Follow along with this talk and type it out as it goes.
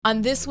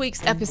On this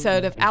week's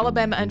episode of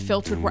Alabama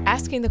Unfiltered, we're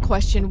asking the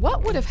question,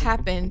 what would have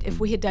happened if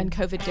we had done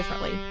COVID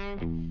differently?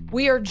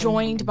 We are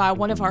joined by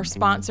one of our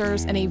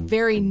sponsors and a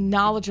very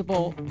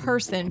knowledgeable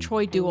person,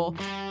 Troy Duell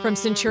from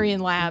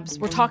Centurion Labs.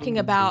 We're talking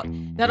about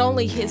not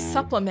only his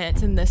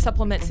supplements and the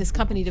supplements his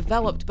company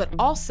developed, but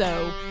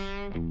also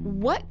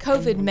what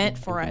COVID meant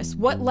for us,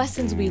 what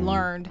lessons we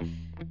learned.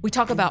 We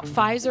talk about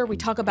Pfizer, we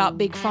talk about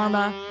Big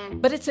Pharma,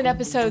 but it's an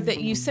episode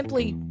that you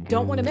simply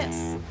don't want to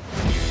miss.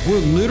 We're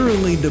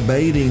literally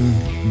debating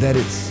that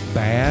it's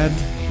bad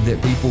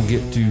that people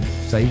get to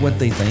say what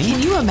they think.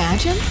 Can you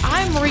imagine?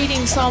 I'm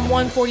reading Psalm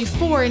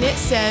 144 and it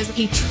says,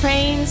 He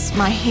trains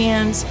my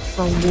hands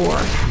for war.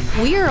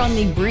 We are on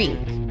the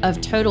brink of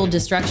total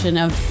destruction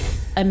of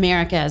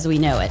America as we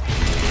know it.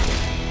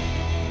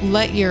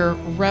 Let your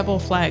rebel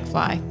flag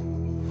fly.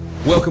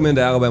 Welcome into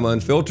Alabama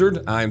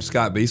Unfiltered. I'm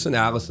Scott Beeson.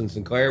 Allison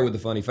Sinclair with the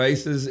funny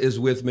faces is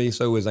with me.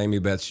 So is Amy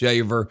Beth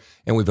Shaver.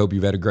 And we hope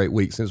you've had a great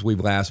week since we've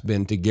last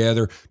been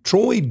together.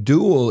 Troy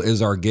Duell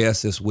is our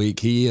guest this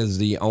week. He is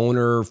the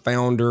owner,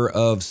 founder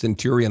of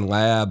Centurion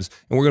Labs.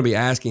 And we're going to be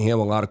asking him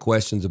a lot of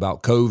questions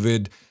about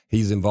COVID.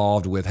 He's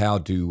involved with how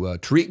to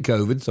treat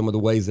COVID, some of the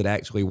ways that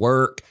actually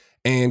work,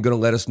 and going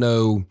to let us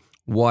know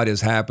what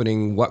is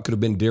happening, what could have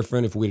been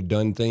different if we'd have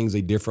done things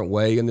a different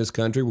way in this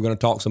country. We're going to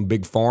talk some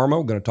Big Pharma.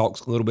 We're going to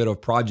talk a little bit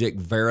of Project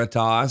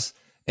Veritas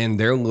and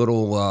their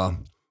little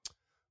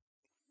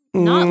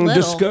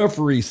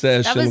discovery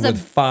session that was with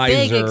a Pfizer.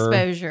 Big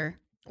exposure.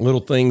 Little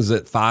things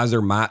that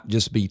Pfizer might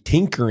just be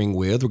tinkering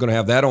with. We're going to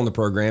have that on the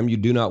program. You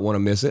do not want to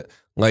miss it.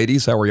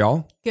 Ladies, how are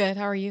y'all? Good.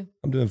 How are you?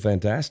 I'm doing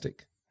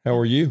fantastic. How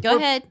are you? Go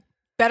ahead.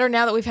 Better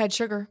now that we've had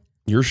sugar.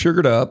 You're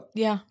sugared up.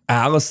 Yeah.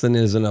 Allison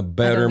is in a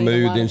better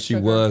mood than she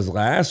was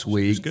last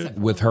week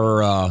with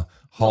her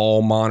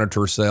hall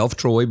monitor self.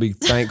 Troy, be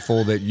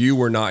thankful that you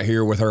were not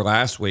here with her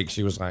last week.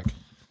 She was like,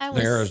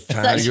 "There's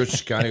time.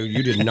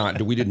 You did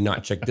not. We did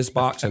not check this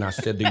box, and I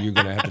said that you're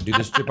going to have to do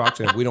this box,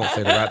 and if we don't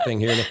say the right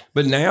thing here."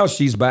 But now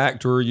she's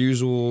back to her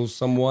usual,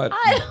 somewhat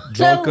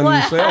drunken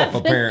self.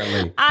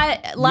 Apparently,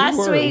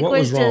 Last week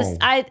was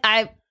just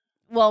wrong?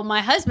 Well,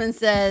 my husband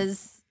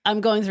says I'm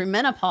going through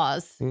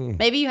menopause.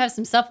 Maybe you have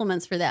some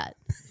supplements for that.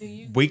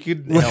 We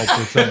could help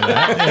with some of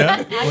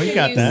that. Yeah, we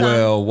got that.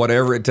 Well,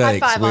 whatever it takes,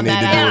 High five we on need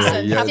that, to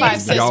Allison. do it. High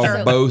five, sister.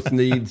 Y'all both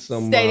need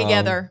some Stay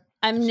together.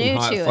 I'm some new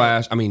hot to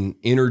flash. it. I mean,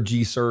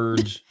 energy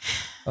surge.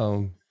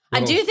 I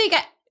do think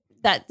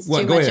that's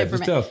What? too Go much ahead,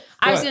 just information. tell us.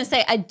 I was Go going to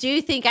say, I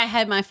do think I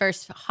had my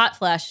first hot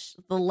flash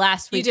the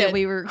last week You that did.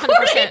 we were 100%.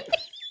 recording.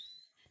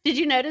 Did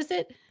you notice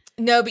it?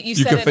 No, but you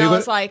said could it, and I feel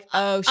was it? like,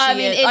 oh, shit. I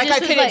mean, it like, just I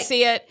was couldn't like-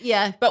 see it.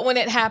 Yeah. But when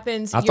it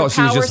happens, I your thought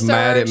she was power just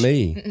mad at surge-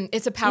 me.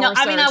 It's a power No,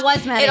 I mean, surge. I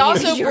was mad at It you also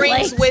because you were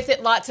brings late. with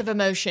it lots of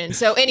emotion.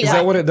 So anyway. Is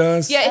that what it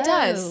does? Yeah, it Oh.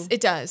 does.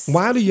 It does.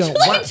 Why do y'all?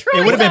 Why,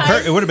 Troy It would have been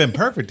does. it would have been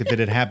perfect if it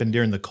had happened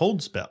during the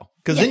cold spell,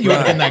 because then you would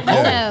have been that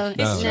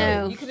cold.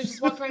 No. You could have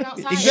just walked right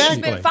outside. Exactly.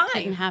 It's been Didn't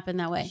fine. happen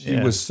that way. She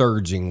was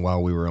surging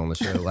while we were on the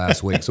show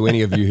last week. So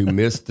any of you who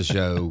missed the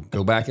show,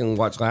 go back and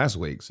watch last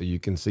week so you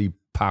can see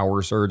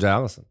Power Surge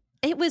Allison.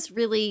 It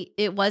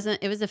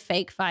was a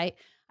fake fight.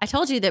 I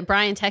told you that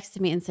Brian texted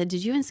me and said,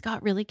 "Did you and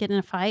Scott really get in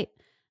a fight?"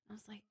 I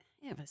was like,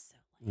 "It was so."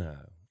 No.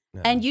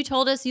 And you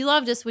told us you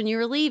loved us when you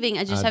were leaving.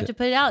 I just have to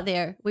put it out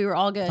there. We were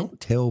all good. Don't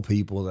tell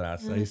people that I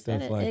say I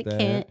stuff said like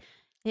it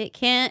that.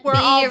 can't We're be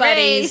all erased.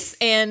 buddies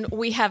and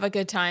we have a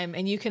good time.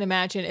 And you can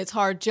imagine it's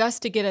hard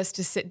just to get us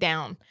to sit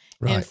down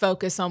and Right.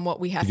 focus on what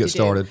we have To to get do.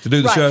 started. To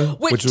do the show,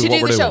 which is to what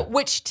do we're the show, doing.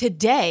 which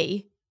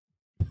today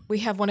we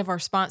have one of our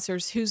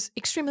sponsors who's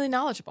extremely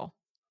knowledgeable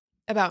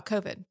about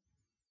COVID.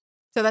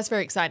 So that's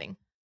very exciting.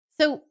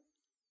 So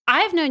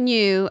I've known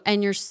you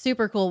and your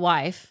super cool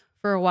wife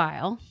for a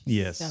while.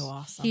 Yes, So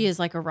awesome. She is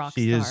like a rock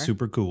she star. is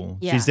super cool.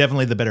 Yeah. She's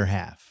definitely the better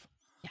half.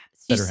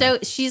 Yeah.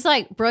 She's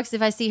like, Brooks,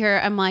 if I see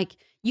her, I'm like,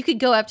 you could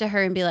go up to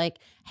her and be like,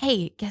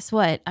 "Hey, guess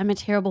what? I'm a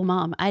terrible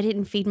mom. I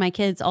didn't feed my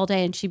kids all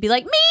day." And she'd be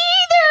like, "Me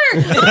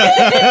either."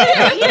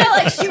 You know,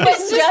 like she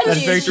was judge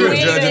That's you. very She true. would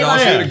Judge be it all.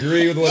 like- She'd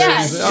agree with whatever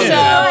Yeah, you say. so Okay,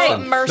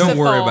 awesome. merciful. Don't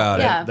worry about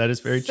Yeah. it. That is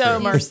very So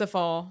true.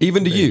 merciful.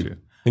 Even to Very you. true.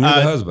 And you're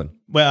the husband.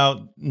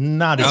 Well,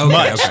 not as Okay,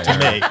 much okay, to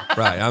me.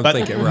 Right. I'm But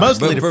thinking right.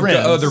 mostly But to for friends.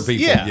 other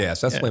people. Yeah.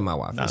 Yes, that's the Yeah. way my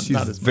wife Not- is. She's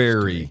not as much to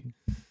very me.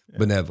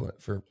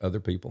 benevolent for other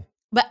people.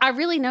 But I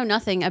really know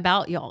nothing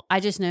about y'all.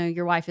 I just know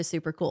your wife is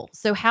super cool.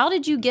 So how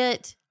did you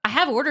get? I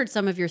have ordered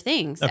some of your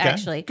things Okay,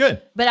 actually.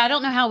 good. But I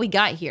don't know how we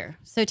got here.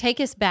 So take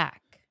us back.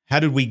 How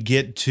did we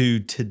get to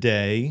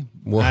today?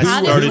 Well, I who- How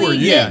did started. we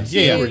yeah, get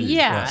yeah, to- yeah.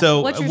 yeah.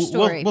 So What's your we'll-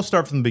 story? We'll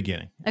start from the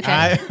beginning.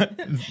 Okay.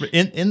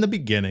 In the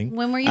beginning,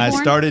 When were you I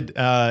born? started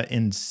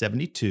in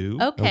 '72.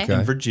 Okay. Okay.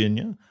 In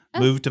Virginia.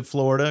 Moved to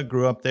Florida,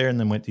 grew up there, and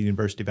then went to the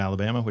University of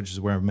Alabama, which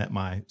is where I met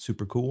my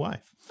super cool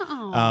wife.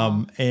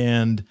 Aw.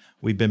 And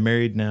we've been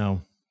married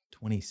now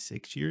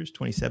 26 years,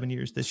 27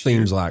 years this year.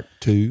 Seems like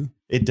two.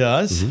 It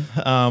does.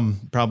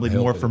 Probably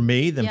Hell more yeah. for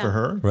me than Yeah. for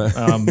her.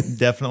 Right.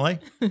 Definitely.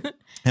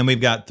 And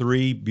we've got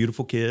 3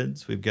 beautiful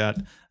kids. We've got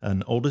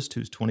an oldest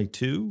who's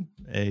 22,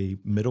 a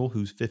middle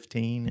who's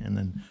 15, and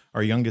then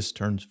Our youngest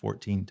turns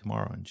 14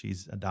 tomorrow, and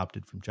she's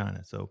adopted from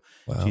China. So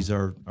she's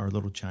our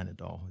little China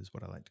doll, is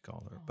what I like to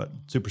call her. But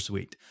super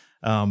sweet.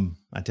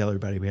 I tell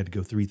everybody we had to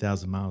go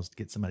 3,000 miles to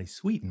get somebody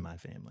sweet in my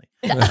family,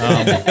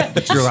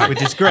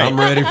 which is great. I'm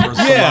ready for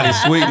somebody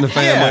sweet in the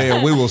family,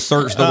 and we will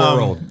search the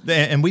world.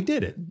 And we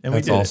did it. And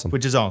That's we did awesome. it,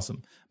 which is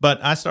awesome.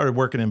 But I started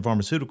working in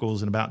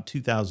pharmaceuticals in about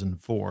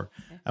 2004.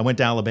 I went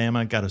to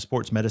Alabama, got a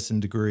sports medicine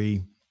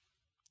degree,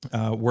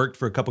 worked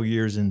for a couple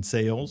years in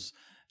sales,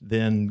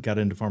 then got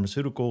into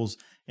pharmaceuticals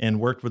and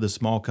worked with a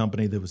small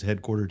company that was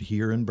headquartered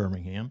here in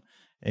Birmingham,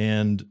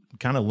 and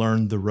kind of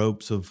learned the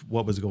ropes of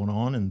what was going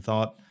on, and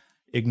thought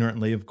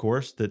ignorantly, of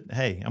course, that,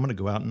 hey, I'm going to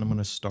go out and I'm going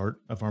to start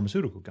a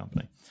pharmaceutical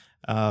company.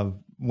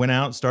 Went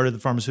out, started the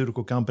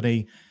pharmaceutical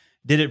company,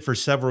 did it for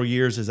several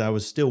years as I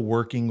was still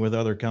working with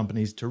other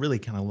companies to really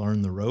kind of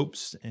learn the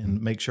ropes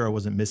and make sure I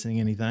wasn't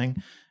missing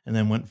anything, and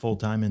then went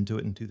full-time into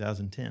it in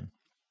 2010.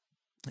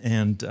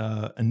 And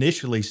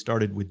initially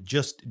started with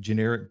just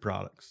generic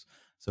products.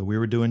 So we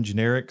were doing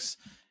generics,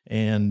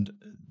 and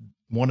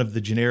one of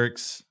the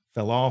generics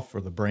fell off,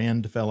 or the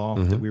brand fell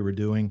off that we were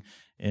doing,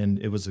 and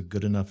it was a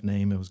good enough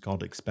name. It was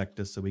called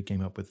Expectus, so we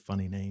came up with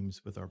funny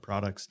names with our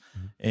products.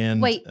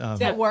 And Wait, Does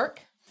that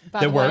work?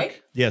 By they the way?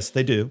 work. Yes,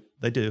 they do.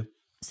 They do.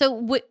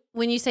 So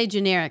when you say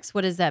generics,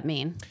 what does that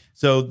mean?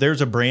 So there's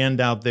a brand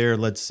out there.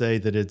 Let's say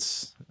that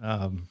it's,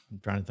 I'm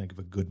trying to think of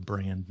a good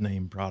brand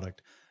name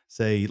product,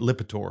 say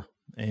Lipitor.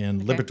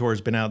 And Lipitor has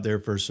been out there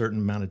for a certain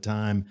amount of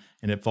time,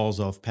 and it falls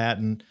off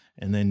patent.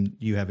 And then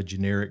you have a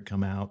generic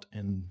come out,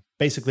 and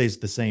basically it's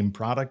the same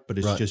product, but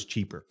it's just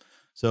cheaper.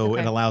 So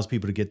it allows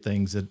people to get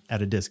things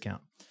at a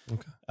discount.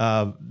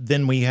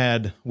 Then we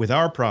had, with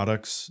our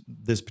products,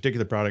 this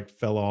particular product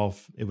fell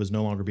off. It was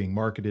no longer being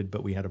marketed,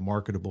 but we had a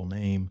marketable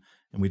name,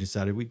 and we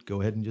decided we'd go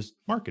ahead and just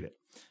market it,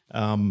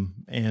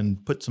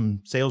 and put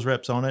some sales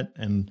reps on it,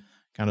 and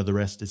kind of the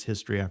rest is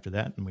history after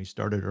that. And we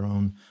started our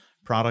own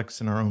products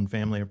and our own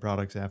family of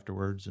products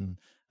afterwards. And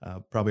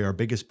probably our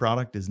biggest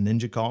product is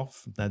Ninja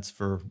Cough. That's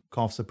for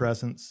cough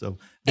suppressants. So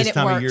this it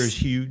time of works, year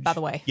is huge. by the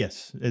way.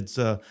 Yes, it's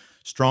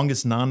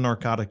strongest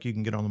non-narcotic you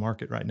can get on the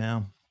market right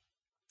now,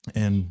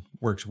 and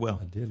works well.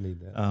 I did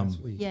need that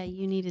last week. Yeah,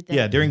 you needed that.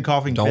 Yeah, during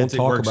coughing Don't fits, it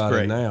talk works about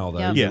great. it now, though.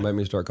 Yeah. You make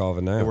me start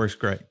coughing now. It works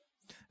great.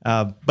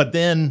 But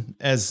then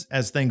as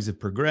things have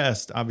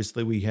progressed,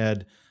 obviously we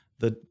had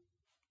the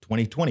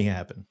 2020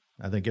 happen.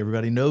 I think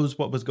everybody knows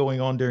what was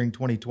going on during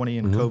 2020,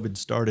 and COVID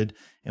started,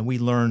 and we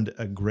learned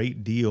a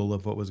great deal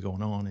of what was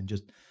going on, and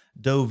just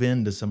dove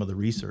into some of the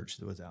research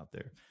that was out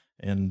there,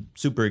 and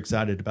super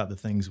excited about the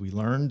things we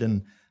learned.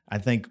 And I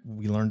think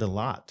we learned a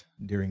lot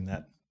during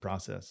that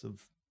process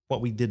of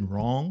what we did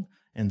wrong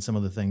and some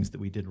of the things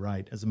that we did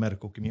right as a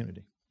medical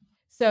community.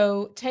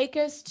 So take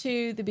us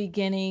to the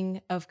beginning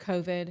of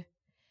COVID,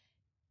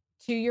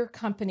 to your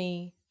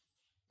company.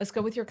 Let's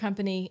go with your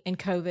company and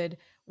COVID.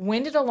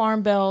 When did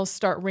alarm bells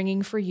start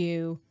ringing for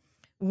you?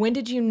 When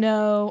did you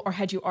know, or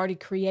had you already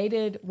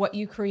created what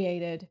you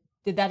created?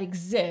 Did that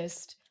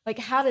exist? Like,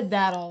 how did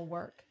that all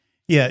work?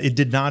 Yeah, it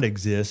did not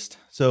exist.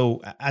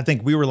 So I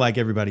think we were like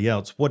everybody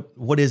else.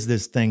 What is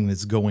this thing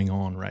that's going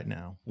on right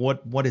now?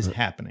 What is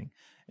happening?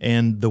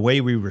 And the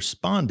way we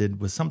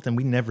responded was something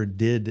we never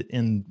did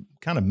in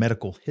kind of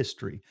medical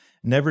history.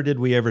 Never did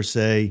we ever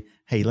say,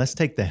 hey, let's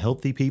take the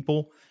healthy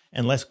people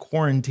and let's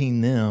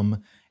quarantine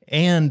them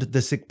and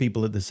the sick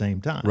people at the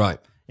same time. Right.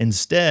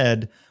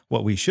 Instead,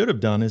 what we should have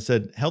done is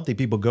said, healthy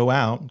people, go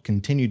out,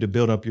 continue to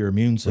build up your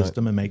immune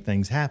system and make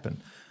things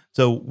happen.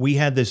 So we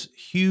had this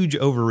huge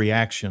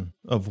overreaction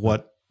of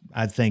what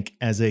I think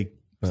as a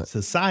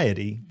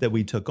society that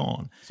we took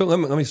on. So let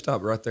me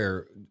stop right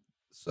there.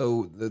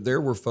 So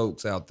there were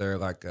folks out there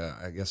like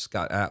I guess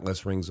Scott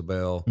Atlas rings a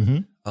bell,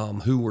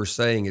 who were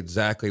saying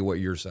exactly what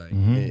you're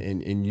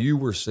saying, and you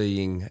were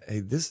seeing,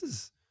 hey,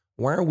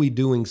 why are we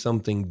doing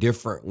something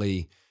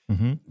differently?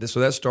 So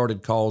that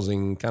started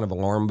causing kind of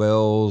alarm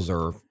bells,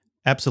 or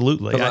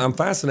absolutely. I'm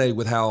fascinated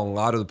with how a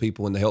lot of the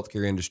people in the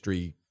healthcare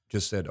industry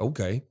just said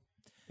okay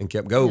and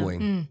kept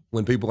going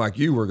when people like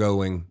you were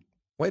going,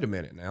 wait a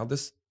minute now,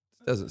 this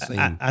doesn't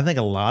seem. I think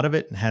a lot of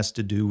it has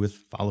to do with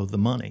follow the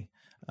money.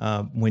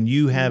 When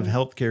you have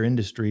healthcare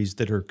industries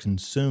that are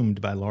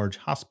consumed by large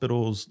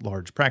hospitals,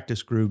 large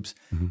practice groups,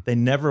 they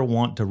never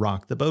want to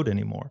rock the boat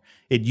anymore.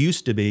 It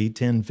used to be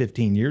 10,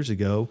 15 years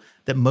ago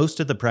that most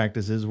of the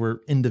practices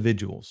were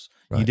individuals.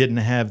 Right. You didn't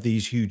have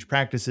these huge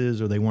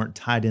practices, or they weren't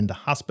tied into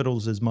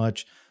hospitals as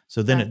much.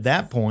 So then at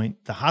that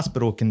point, the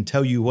hospital can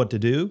tell you what to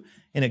do.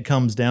 And it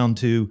comes down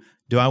to,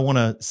 do I want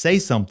to say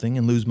something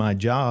and lose my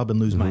job and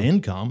lose my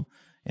income?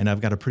 And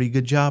I've got a pretty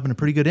good job and a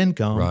pretty good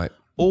income. Right.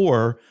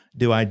 Or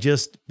do I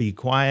just be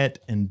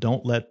quiet and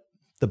don't let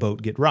the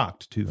boat get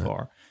rocked too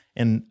far?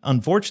 And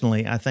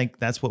unfortunately, I think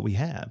that's what we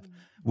have.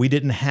 We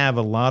didn't have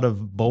a lot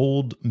of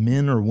bold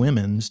men or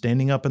women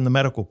standing up in the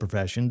medical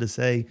profession to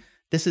say,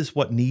 this is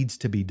what needs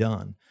to be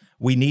done.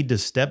 We need to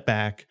step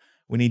back.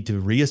 We need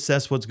to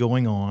reassess what's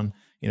going on.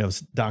 You know,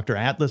 Dr.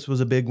 Atlas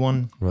was a big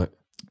one. Right.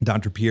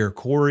 Dr. Pierre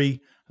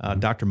Corey,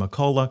 Dr.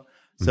 McCullough.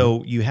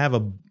 So you have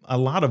a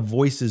lot of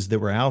voices that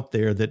were out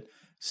there that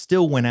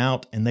still went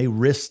out and they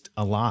risked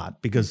a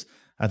lot because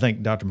I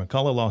think Dr.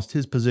 McCullough lost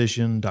his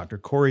position, Dr.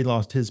 Corey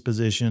lost his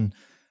position.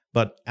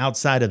 But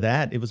outside of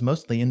that, it was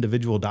mostly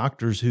individual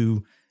doctors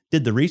who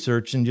did the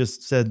research and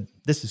just said,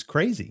 this is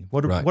crazy.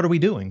 What are we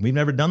doing? We've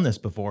never done this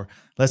before.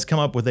 Let's come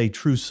up with a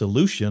true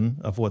solution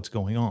of what's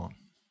going on.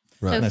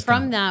 So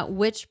from that,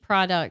 which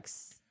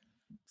products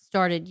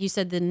started? You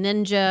said the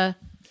Ninja,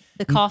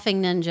 the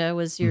coughing Ninja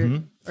was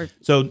your...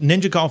 So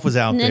Ninja Cough was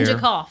out there. Ninja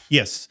Cough.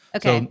 Yes.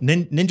 Okay. So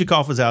Ninja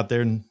Cough was out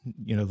there, and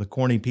the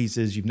corny piece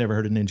is you've never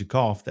heard of Ninja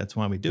Cough. That's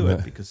why we do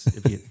it, because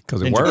if you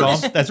because it Ninja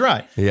works. Cough, that's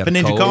right. Yeah, if a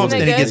Ninja cold. coughs, Isn't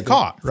then it he gets good?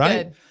 caught, It's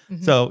right?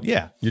 good. So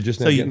yeah, You're just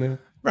so now getting it?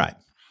 right.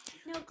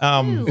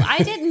 Ooh,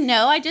 I didn't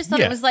know. I just thought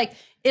Yeah. it was like,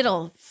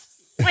 it'll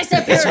slice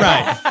up your That's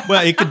right.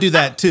 Well, it could do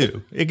that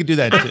too.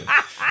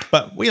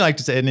 But we like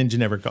to say a ninja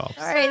never coughs.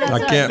 All right, that's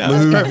I all can't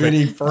right. move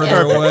any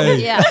further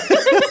away. Yeah.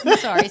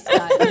 Sorry,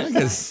 Scott. I'm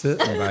just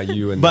sitting by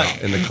you in But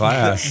the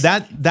class.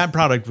 That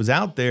product was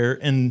out there,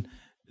 and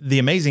the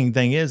amazing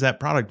thing is that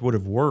product would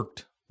have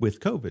worked with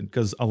COVID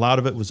because a lot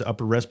of it was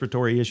upper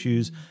respiratory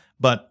issues.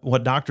 But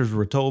what doctors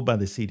were told by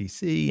the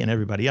CDC and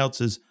everybody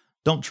else is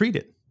don't treat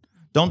it.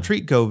 Don't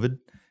treat COVID.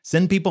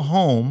 Send people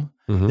home.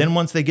 Then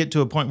once they get to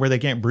a point where they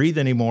can't breathe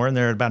anymore and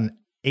they're at about an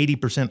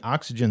 80%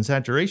 oxygen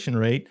saturation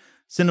rate,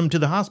 send them to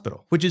the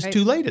hospital, which is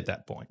too late at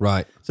that point.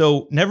 Right.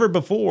 So never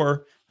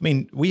before, I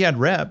mean, we had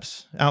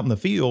reps out in the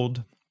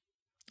field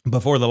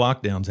before the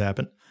lockdowns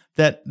happened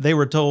that they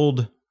were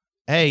told,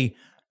 hey,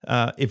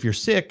 if you're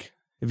sick,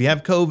 if you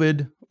have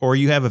COVID or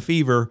you have a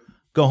fever,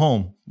 go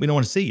home. We don't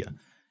want to see you.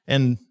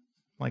 And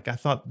like, I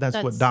thought that's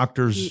what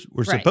doctors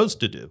were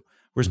supposed to do.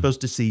 We're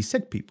supposed to see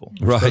sick people.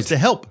 We're supposed to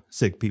help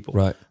sick people.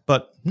 Right.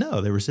 But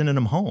no, they were sending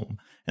them home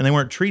and they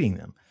weren't treating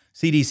them.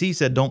 CDC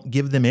said, don't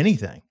give them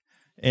anything.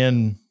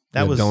 And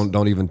that was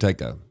don't even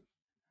take an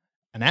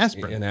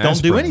aspirin. an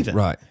Don't do aspirin. anything.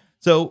 Right.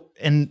 So,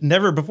 and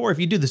never before, if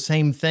you do the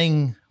same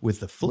thing with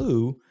the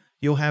flu,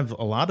 you'll have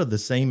a lot of the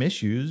same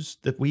issues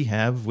that we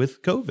have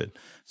with COVID.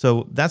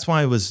 So that's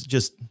why it was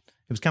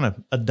kind of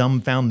a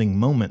dumbfounding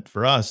moment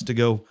for us to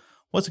go,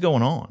 what's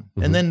going on?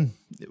 And then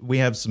we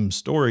have some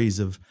stories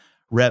of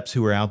reps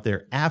who were out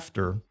there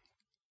after.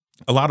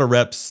 A lot of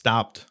reps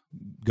stopped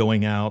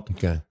going out.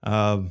 Okay.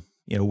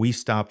 We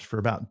stopped for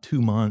about 2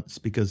 months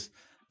because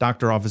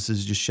doctor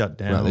offices just shut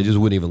down. Right. They just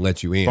wouldn't even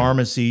let you in.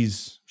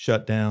 Pharmacies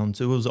shut down.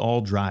 So it was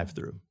all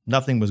drive-through.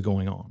 Nothing was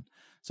going on.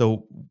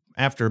 So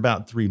after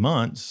about 3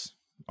 months,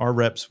 our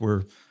reps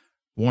were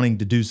wanting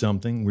to do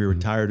something. We were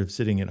tired of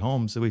sitting at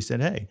home. So we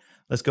said, hey,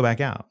 let's go back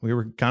out. We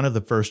were kind of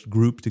the first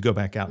group to go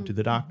back out to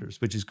the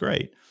doctors, which is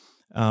great.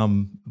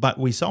 But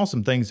we saw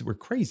some things that were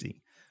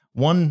crazy.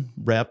 One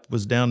rep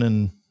was down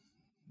in,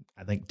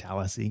 I think,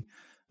 Tallahassee,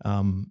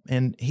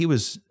 and he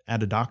was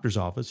at a doctor's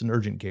office in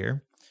urgent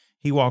care.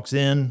 He walks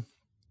in,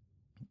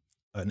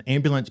 an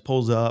ambulance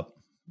pulls up,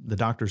 the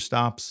doctor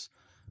stops.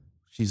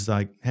 She's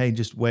like, hey,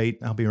 just wait,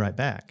 I'll be right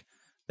back.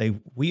 They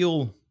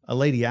wheel a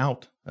lady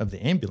out of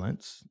the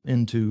ambulance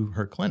into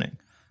her clinic.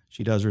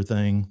 She does her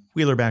thing,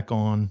 wheel her back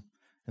on,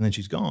 and then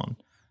she's gone.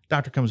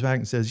 Doctor comes back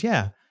and says,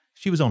 yeah,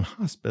 she was on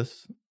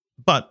hospice,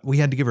 but we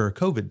had to give her a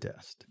COVID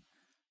test.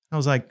 I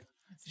was like,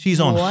 she's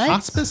on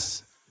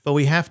hospice, but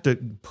we have to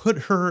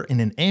put her in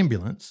an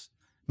ambulance,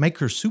 make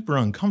her super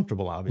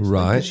uncomfortable, obviously,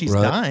 Right, because she's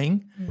right.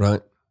 dying,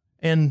 Right.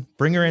 and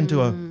bring her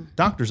into a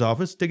doctor's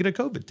office to get a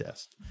COVID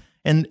test.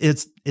 And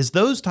it's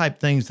those type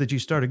things that you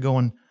started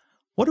going,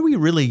 what are we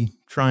really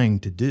trying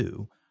to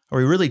do? Are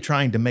we really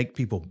trying to make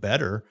people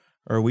better?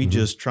 Or are we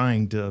just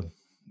trying to,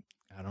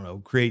 I don't know,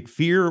 create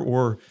fear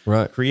or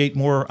Right. create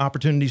more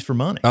opportunities for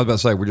money? I was about to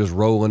say we're just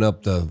rolling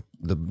up the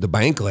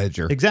bank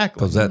ledger.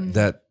 Exactly. Because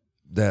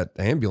that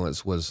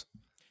ambulance was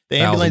The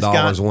ambulance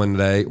got, $1,000 one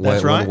day, That's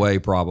went right. away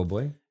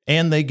probably.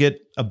 and they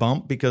get a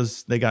bump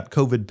because they got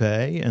COVID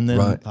pay. And then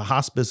Right. the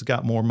hospice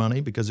got more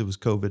money because it was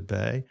COVID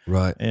pay.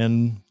 Right.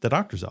 And the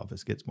doctor's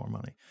office gets more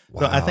money.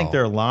 So I think Wow.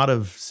 there are a lot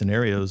of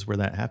scenarios where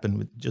that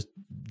happened. It just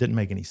didn't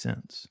make any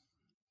sense.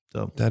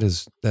 So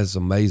That's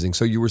amazing.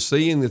 So you were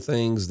seeing the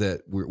things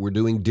that we're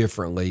doing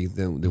differently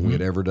than we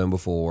had ever done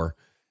before,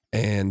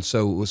 and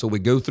so we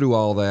go through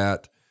all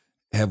that.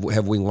 Have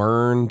we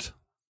learned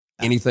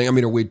anything? I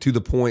mean, are we to the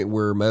point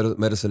where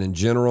medicine in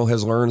general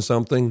has learned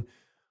something?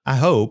 I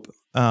hope.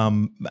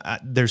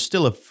 There's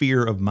still a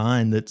fear of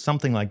mine that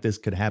something like this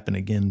could happen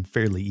again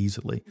fairly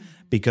easily,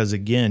 because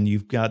again,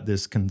 you've got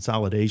this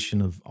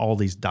consolidation of all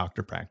these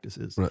doctor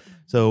practices. Right.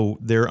 So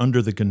they're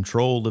under the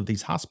control of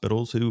these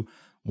hospitals who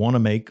want to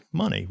make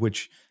money,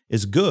 which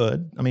is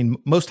good. I mean,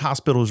 most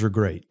hospitals are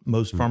great.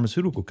 Most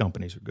pharmaceutical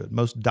companies are good.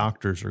 Most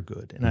doctors are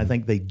good. And I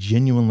think they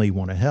genuinely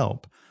want to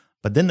help.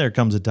 But then there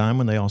comes a time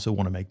when they also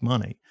want to make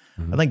money.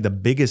 I think the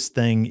biggest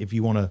thing, if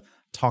you want to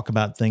talk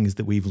about things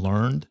that we've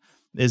learned,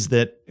 is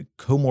that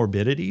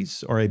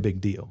comorbidities are a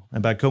big deal.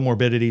 And by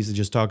comorbidities, I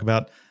just talk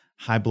about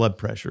high blood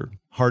pressure,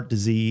 heart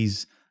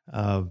disease,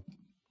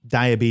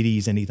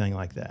 diabetes, anything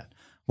like that.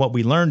 What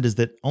we learned is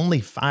that only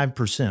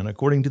 5%,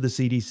 according to the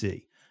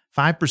CDC,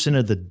 5%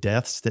 of the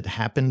deaths that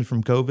happened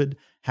from COVID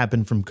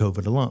happened from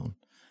COVID alone.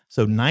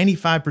 So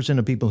 95%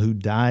 of people who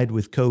died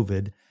with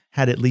COVID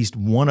had at least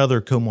one other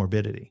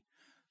comorbidity.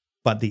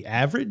 But the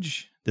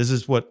average, this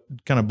is what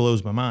kind of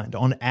blows my mind.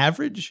 On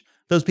average,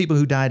 those people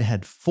who died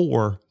had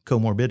 4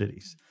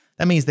 comorbidities.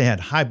 That means they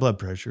had high blood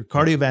pressure,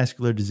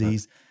 cardiovascular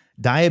disease,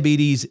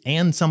 diabetes,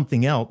 and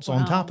something else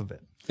on top of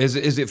it.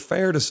 Is it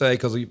fair to say,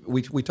 because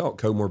we talk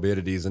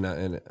comorbidities,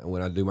 and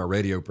when I do my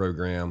radio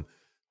program,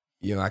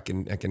 you know, I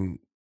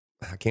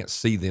can't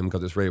see them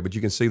because it's radio, but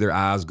you can see their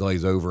eyes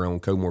glaze over on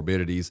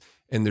comorbidities,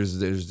 and there's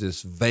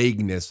this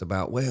vagueness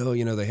about, well,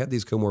 you know, they had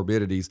these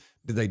comorbidities.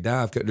 Did they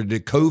die?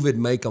 Did COVID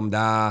make them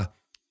die?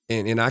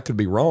 And I could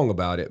be wrong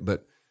about it,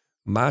 but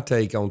my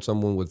take on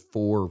someone with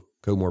 4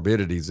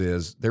 comorbidities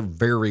is they're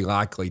very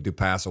likely to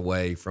pass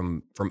away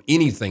from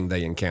anything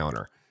they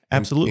encounter.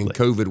 Absolutely. And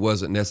COVID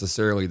wasn't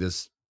necessarily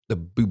the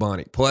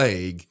bubonic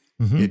plague.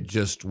 Mm-hmm. It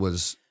just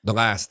was the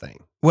last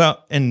thing.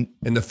 Well, and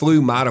the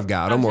flu might have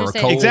got them, or a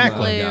cold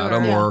exactly. might have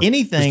got them, or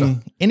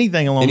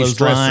anything along those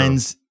stressor.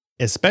 lines,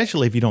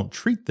 especially if you don't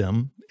treat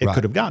them, it Right.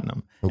 could have gotten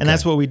them. Okay. And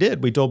that's what we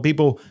did. We told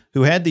people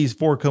who had these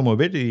 4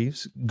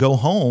 comorbidities, go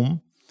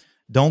home,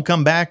 don't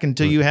come back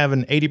until you have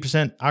an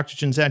 80%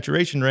 oxygen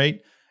saturation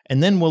rate,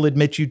 and then we'll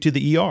admit you to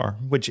the ER,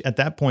 which at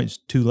that point is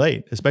too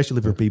late,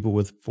 especially for people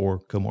with 4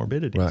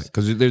 comorbidities. Right,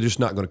 because they're just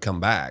not going to come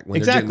back. When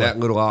Exactly. they're getting that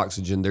little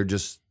oxygen, they're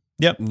just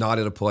not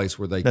at a place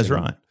where they That's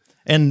can. right.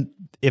 And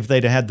if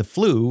they'd had the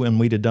flu and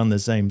we'd have done the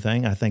same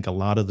thing, I think a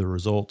lot of the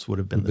results would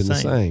have been the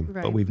same.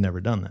 Right. But we've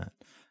never done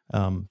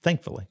that,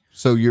 thankfully.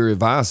 So your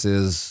advice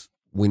is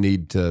we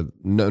need to,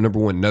 number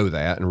one, know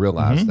that and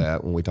realize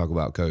that when we talk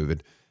about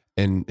COVID.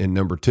 And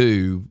number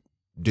 2,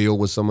 deal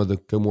with some of the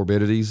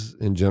comorbidities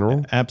in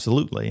general.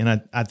 Absolutely.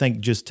 And I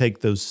think just take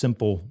those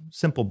simple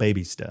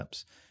baby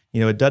steps. You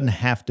know, it doesn't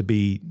have to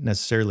be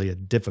necessarily a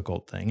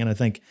difficult thing. And I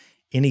think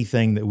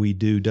anything that we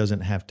do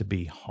doesn't have to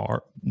be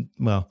hard.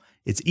 Well,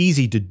 it's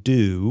easy to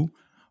do,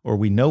 or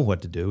we know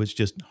what to do. It's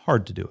just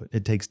hard to do it.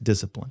 It takes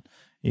discipline.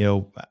 You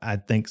know, I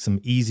think some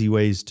easy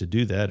ways to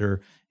do that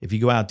are if you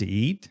go out to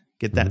eat,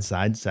 get that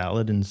side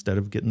salad instead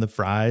of getting the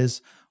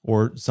fries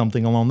or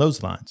something along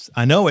those lines.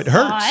 I know it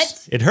hurts.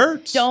 What? It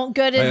hurts. Don't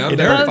go to Hey, I'm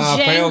down 5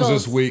 pounds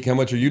this week. How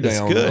much are you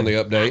down good. on the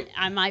update?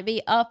 I might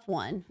be up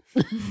 1.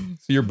 So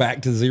you're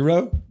back to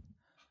 0?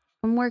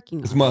 I'm working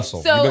on It's it.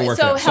 muscle. So- You've been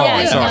working so out. Sorry,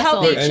 healthy- sorry.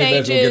 healthy Look, Amy Beth will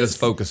get changes- us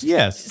focused.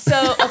 Yes.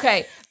 So,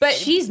 okay, but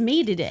She's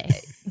me today.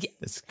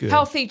 It's good.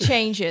 healthy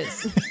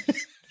changes.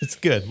 It's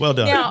good. Well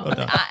done. Now, Well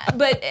done.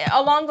 but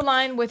along the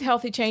line with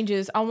healthy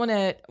changes, I want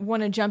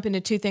to jump into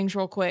 2 things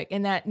real quick.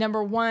 And that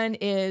number 1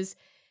 is,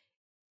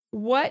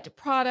 what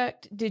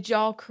product did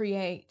y'all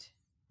create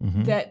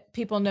that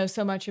people know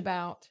so much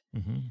about?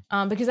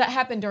 Because that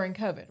happened during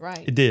COVID,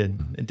 right? It did.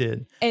 It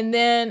did. And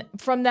then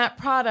from that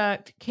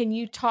product, can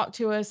you talk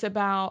to us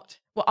about?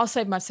 Well, I'll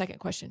save my second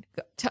question.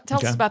 Tell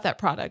us Okay. about that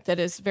product that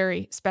is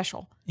very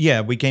special.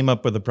 Yeah, we came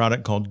up with a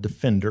product called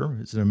Defender.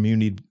 It's an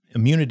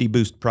immunity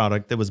boost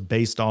product that was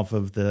based off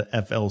of the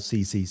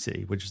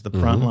FLCCC, which is the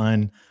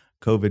Frontline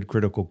COVID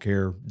Critical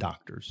Care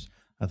Doctors.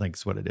 I think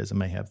it's what it is. It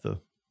may have the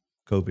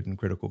COVID and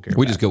critical care.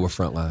 We just go with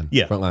frontline.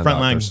 Yeah, Frontline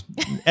Frontline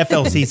doctors.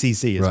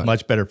 FLCCC is Right.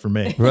 much better for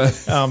me.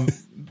 Right.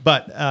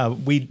 But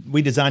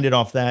we designed it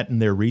off that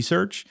and their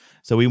research.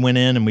 So we went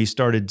in and we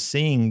started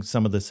seeing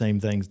some of the same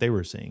things they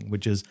were seeing,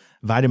 which is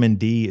vitamin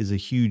D is a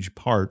huge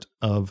part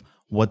of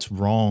what's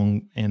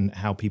wrong and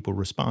how people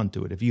respond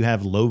to it. If you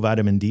have low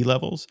vitamin D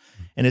levels,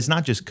 and it's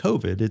not just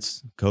COVID,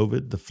 it's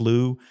COVID, the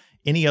flu,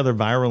 any other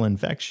viral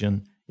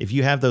infection, if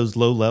you have those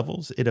low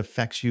levels, it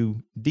affects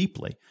you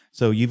deeply.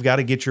 So you've got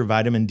to get your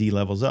vitamin D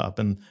levels up.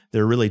 And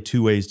there are really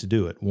 2 ways to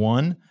do it.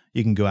 One,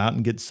 you can go out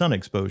and get sun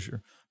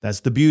exposure.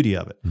 That's the beauty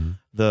of it.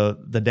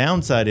 The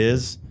downside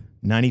is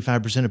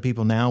 95% of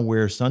people now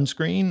wear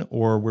sunscreen,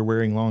 or we're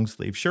wearing long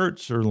sleeve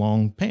shirts or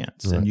long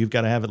pants. And you've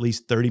got to have at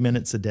least 30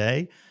 minutes a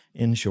day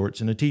in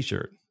shorts and a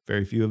t-shirt.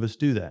 Very few of us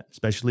do that,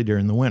 especially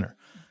during the winter.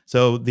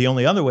 So the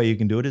only other way you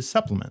can do it is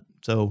supplement.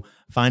 So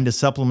find a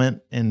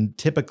supplement, and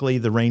typically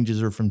the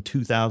ranges are from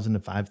 2,000 to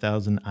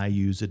 5,000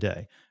 IUs a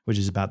day, which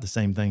is about the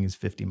same thing as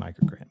 50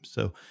 micrograms.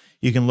 So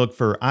you can look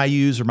for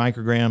IUs or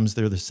micrograms.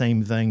 They're the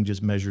same thing,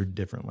 just measured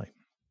differently.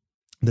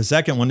 The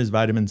second one is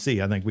vitamin C.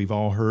 I think we've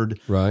all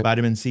heard Right.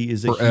 vitamin C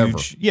is a Forever.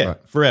 huge,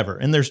 forever.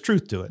 And there's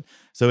truth to it.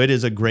 So it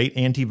is a great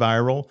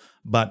antiviral,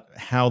 but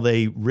how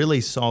they really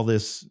saw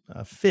this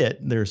fit,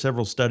 there are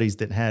several studies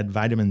that had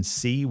vitamin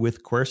C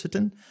with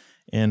quercetin,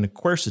 and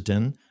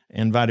quercetin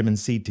and vitamin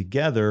C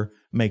together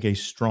make a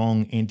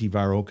strong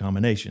antiviral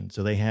combination.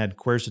 So they had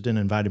quercetin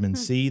and vitamin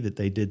C that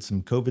they did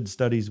some COVID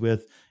studies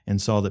with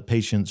and saw that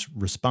patients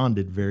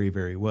responded very,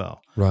 very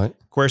well. Right.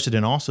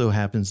 Quercetin also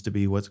happens to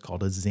be what's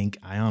called a zinc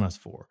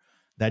ionophore.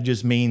 That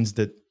just means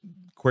that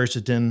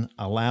quercetin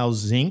allows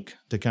zinc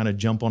to kind of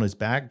jump on its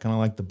back, kind of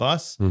like the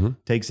bus,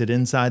 takes it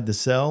inside the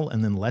cell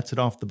and then lets it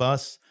off the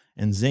bus.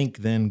 And zinc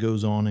then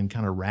goes on and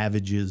kind of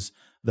ravages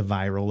the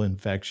viral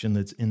infection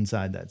that's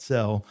inside that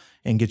cell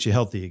and gets you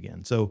healthy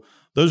again. So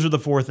those are the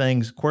 4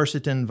 things: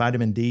 quercetin,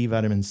 vitamin D,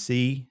 vitamin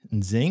C,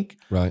 and zinc.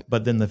 Right.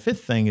 But then the 5th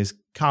thing is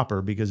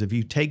copper, because if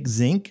you take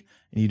zinc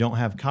and you don't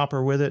have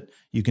copper with it,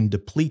 you can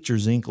deplete your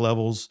zinc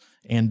levels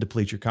and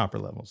deplete your copper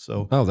levels.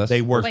 So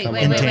they work Wait, in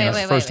wait, wait, tandem.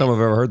 wait, wait. First time I've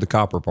ever heard the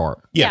copper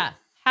part. Yeah.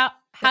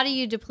 How do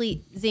you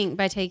deplete zinc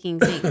by taking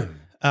zinc?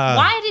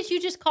 Why did you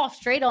just cough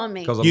straight on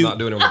me? Because I'm not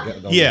doing it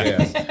on the Yeah.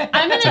 gas.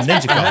 I'm gonna Ninja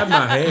test I cough. have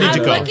my hand. I'm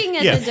Ninja cough. looking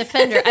at Yeah. the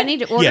Defender. I need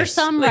to order Yes.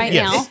 some right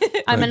Yes. now.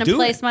 I'm going to Do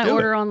place it. my Do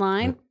order it.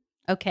 online.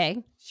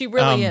 Okay. She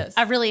really is.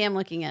 I really am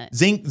looking at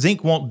it.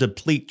 Zinc won't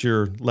deplete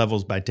your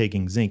levels by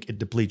taking zinc. It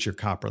depletes your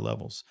copper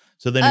levels.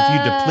 So then if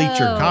you deplete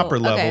your copper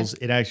okay. levels,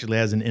 it actually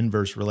has an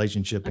inverse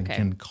relationship and Okay.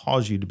 can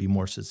cause you to be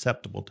more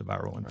susceptible to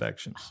viral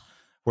infections.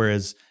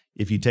 Whereas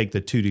if you take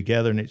the two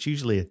together, and it's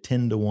usually a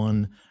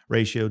 10-to-1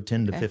 ratio,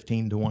 10 to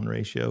 15-to-1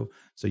 ratio.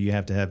 So you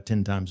have to have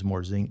 10 times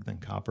more zinc than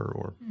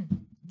copper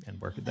and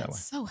work it that way.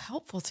 That's so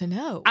helpful to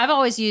know. I've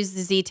always used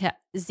the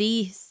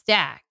Z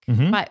Stack.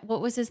 Mhm. By,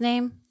 what was his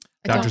name?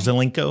 Dr.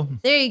 Zelenko,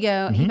 There you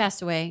go. He Mhm.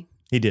 passed away.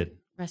 he did.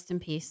 Rest in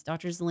peace,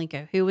 Dr.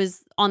 Zelenko, who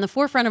was on the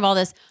forefront of all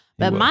this.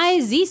 But was. my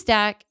Z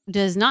Stack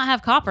does not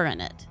have copper in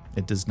it.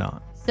 It does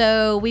not.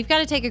 So we've got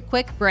to take a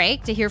quick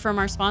break to hear from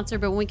our sponsor.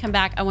 But when we come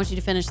back, I want you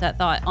to finish that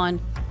thought on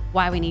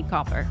why we need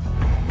copper.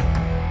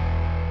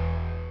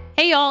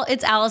 Hey, y'all,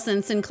 it's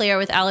Allison Sinclair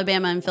with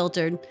Alabama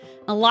Unfiltered.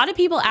 A lot of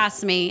people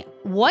ask me,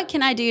 what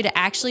can I do to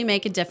actually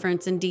make a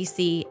difference in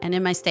DC and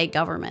in my state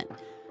government?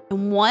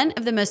 And one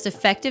of the most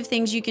effective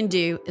things you can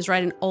do is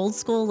write an old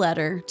school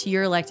letter to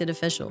your elected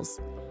officials.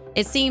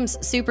 It seems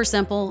super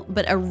simple,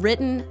 but a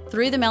written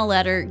through the mail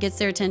letter gets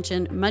their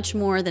attention much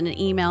more than an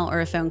email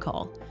or a phone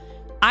call.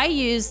 I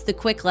use the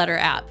Quick Letter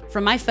app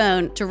from my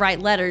phone to write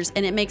letters,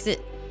 and it makes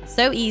it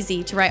so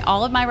easy to write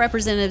all of my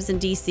representatives in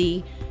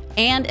DC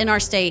and in our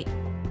state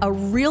a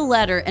real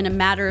letter in a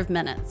matter of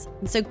minutes.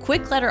 And so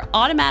Quick Letter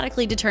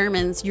automatically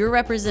determines your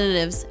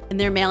representatives and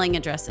their mailing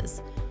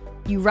addresses.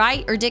 You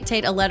write or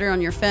dictate a letter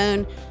on your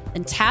phone,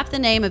 then tap the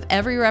name of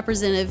every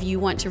representative you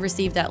want to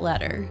receive that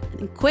letter.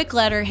 And Quick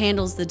Letter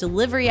handles the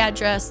delivery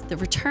address, the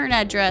return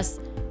address,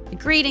 the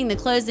greeting, the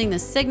closing, the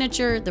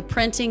signature, the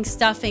printing,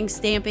 stuffing,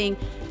 stamping,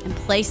 and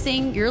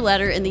placing your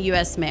letter in the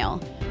U.S.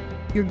 mail.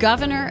 Your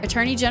governor,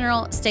 attorney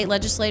general, state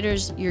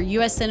legislators, your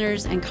U.S.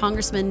 senators, and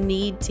congressmen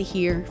need to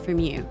hear from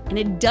you. And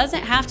it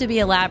doesn't have to be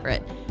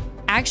elaborate.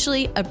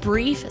 Actually, a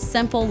brief,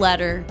 simple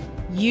letter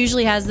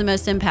usually has the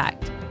most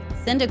impact.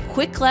 Send a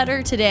quick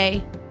letter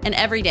today and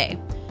every day.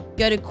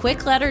 Go to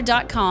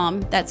quickletter.com,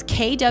 that's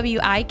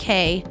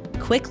KWIK,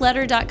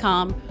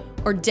 quickletter.com,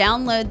 or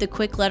download the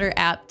Quick Letter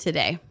app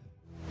today.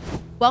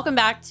 Welcome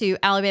back to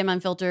Alabama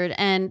Unfiltered,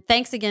 and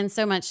thanks again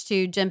so much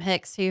to Jim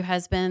Hicks, who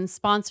has been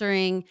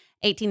sponsoring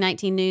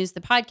 1819 News,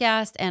 the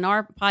podcast, and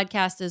our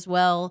podcast as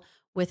well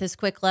with his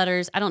Quick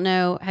Letters. I don't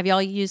know, have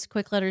y'all used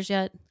Quick Letters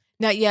yet?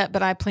 Not yet,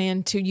 but I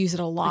plan to use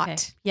it a lot. Okay.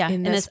 Yeah,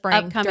 in the this spring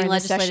upcoming during the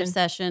legislative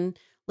session.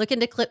 Look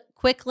into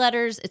Quick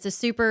Letters. It's a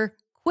super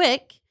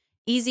quick,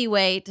 easy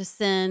way to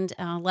send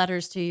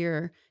letters to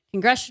your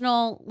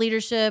congressional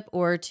leadership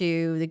or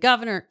to the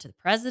governor, to the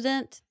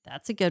president.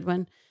 That's a good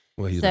one.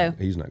 Well, he's not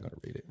going to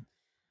read it.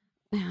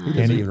 He That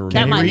doesn't even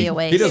remember. might be read? a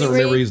waste. He doesn't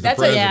remember he's the That's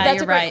president. Yeah, that's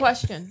you're a great right.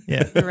 question.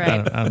 Yeah. You're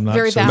right. I'm not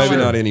Very so valid. Maybe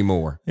sure. not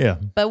anymore. Yeah.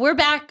 But we're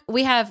back.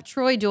 We have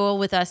Troy Duell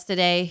with us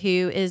today,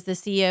 who is the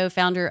CEO,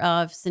 founder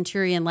of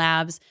Centurion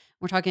Labs.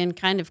 We're talking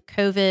kind of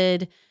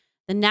COVID,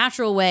 the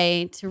natural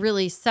way to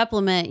really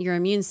supplement your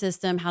immune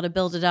system, how to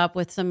build it up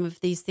with some of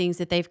these things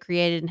that they've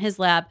created in his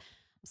lab.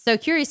 So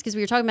curious, because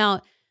we were talking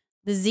about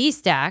the Z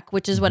Stack,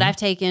 which is what I've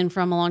taken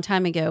from a long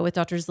time ago with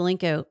Dr.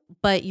 Zelenko.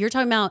 But you're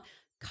talking about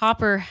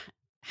copper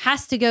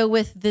has to go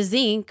with the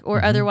zinc,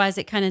 or otherwise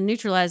it kind of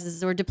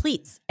neutralizes or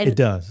depletes. And It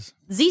does.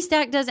 Z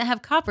Stack doesn't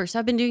have copper, so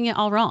I've been doing it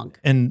all wrong.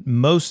 And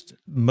most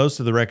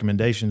of the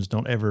recommendations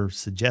don't ever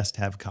suggest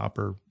have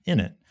copper in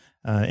it.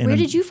 Where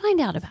did you find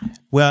out about it?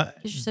 Well,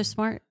 Because you're so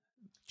smart.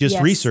 just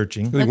Yes.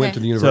 researching. We went Okay. to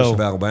the University So- of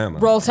Alabama.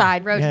 Roll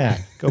Tide. Road Yeah,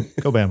 Tide.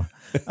 go Bama.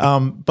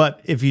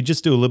 But if you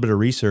just do a little bit of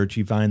research,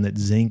 you find that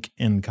zinc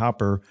and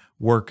copper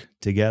work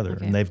together,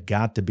 Okay. and they've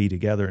got to be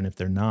together. And if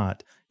they're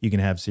not, you can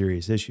have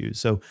serious issues.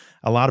 So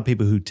a lot of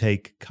people who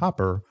take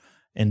copper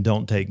and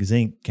don't take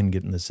zinc can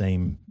get in the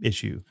same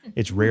issue.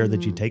 It's rare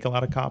that you take a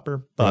lot of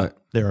copper, but Right.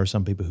 there are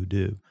some people who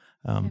do.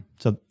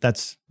 So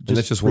that's and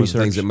that's just one of the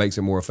things research. that makes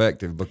it more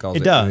effective because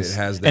It does. It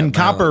has that and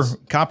balance.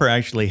 copper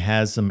actually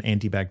has some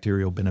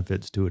antibacterial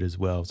benefits to it as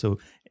well. So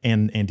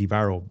and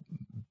antiviral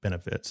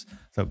benefits.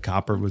 So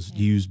copper was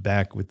used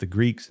back with the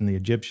Greeks and the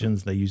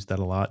Egyptians. They used that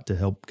a lot to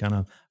help kind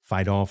of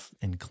fight off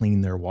and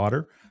clean their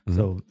water.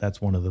 So that's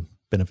one of the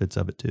benefits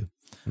of it too.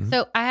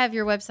 So I have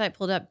your website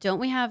pulled up. Don't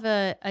we have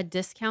a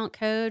discount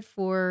code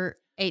for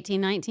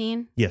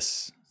 1819?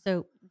 Yes.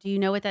 So do you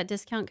know what that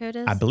discount code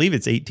is? I believe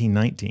it's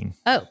 1819.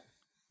 Oh,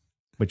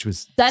 which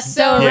was That's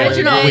so Yeah,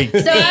 original. we-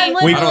 so I'm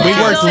we literally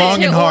worked long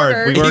to and hard.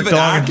 order. We worked Even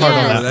long I and can't hard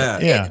on remember that.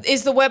 that. Yeah.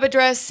 Is the web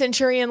address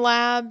Centurion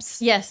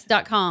Labs?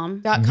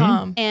 Yes.com.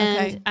 .com. And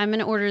Okay. I'm going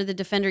to order the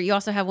Defender. You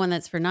also have one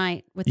that's for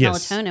night with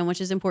Yes. melatonin, which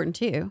is important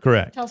too.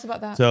 Correct. Tell us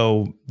about that.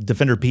 So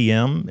Defender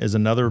PM is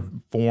another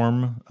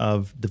form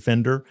of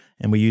Defender,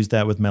 and we use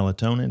that with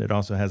melatonin. It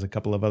also has a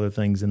couple of other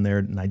things in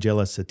there.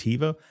 Nigella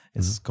sativa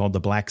is called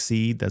the black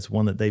seed. That's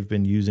one that they've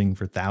been using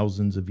for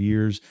thousands of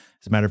years.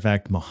 As a matter of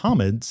fact,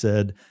 Muhammad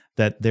said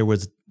that there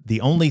was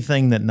the only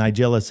thing that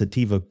Nigella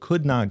sativa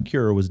could not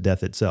cure was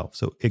death itself.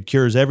 So it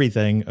cures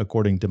everything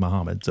according to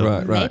Muhammad. So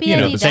Right, right. Maybe you I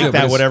know, need take that.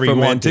 that whatever you from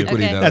want to.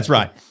 antiquity, Okay. though. That's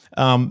right.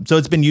 So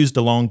it's been used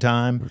a long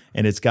time,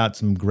 and it's got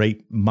some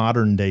great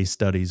modern day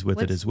studies with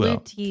it What's as well.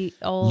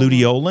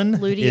 luteolin?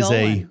 Luteolin is a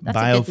Luteolin. That's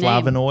a good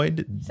name. bioflavonoid,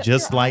 that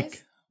just for your like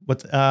eyes?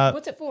 what's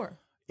What's it for?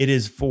 it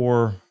is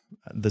for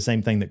the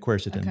same thing that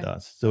quercetin Okay.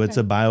 does. So it's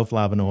a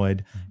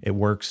bioflavonoid. It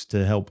works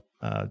to help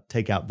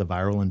take out the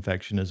viral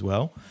infection as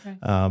well, Okay.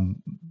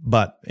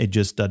 but it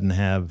just doesn't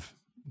have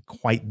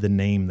quite the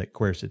name that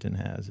quercetin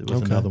has. It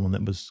was Okay. another one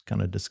that was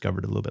kind of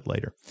discovered a little bit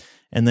later.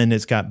 And then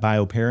it's got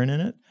bioperin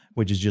in it,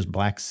 which is just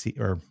black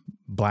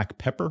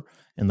pepper.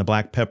 And the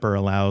black pepper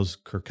allows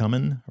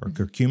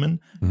curcumin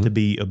to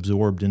be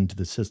absorbed into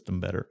the system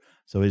better.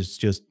 So it's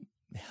just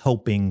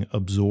helping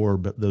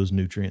absorb those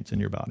nutrients in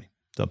your body.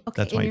 So Okay,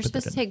 that's why and you you're put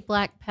supposed that to take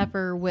black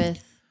pepper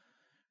with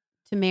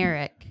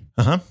turmeric.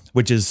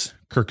 which is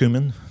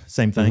curcumin,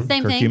 same thing.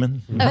 Same thing.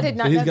 Curcumin. Oh, I did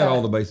not He's know got that.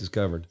 all the bases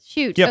covered.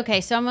 Shoot. Yep.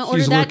 Okay, so I'm going to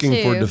order She's that looking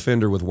too. for a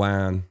Defender with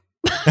wine.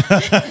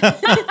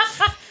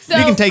 So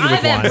You can take it I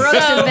with bet wine.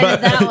 Brooks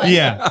invented that one.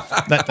 Yeah,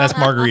 that's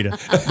margarita.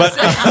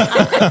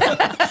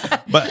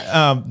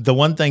 But the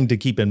one thing to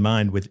keep in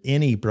mind with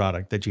any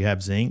product that you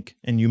have zinc,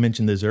 and you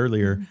mentioned this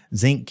earlier,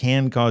 zinc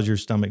can cause your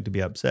stomach to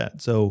be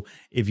upset. So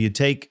if you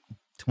take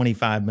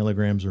 25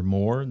 milligrams or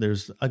more,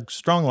 there's a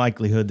strong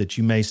likelihood that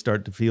you may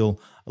start to feel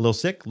a little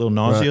sick, a little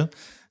nausea.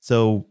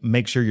 So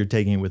make sure you're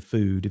taking it with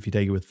food. If you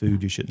take it with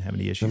food, you shouldn't have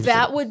any issues.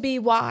 That would be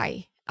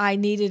why I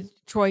needed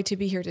Troy to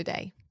be here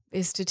today,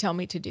 is to tell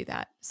me to do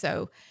that.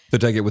 So To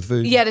take it with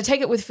food? yeah, to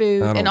take it with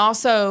food, I and don't-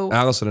 also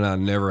Allison and I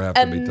never have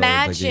to be told to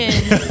imagine.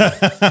 take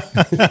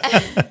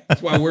it.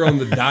 That's why we're on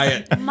the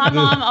diet. My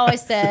mom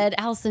always said,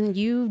 Allison,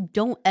 you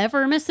don't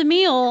ever miss a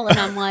meal. And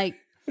I'm like,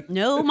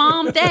 no,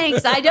 Mom,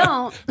 thanks. I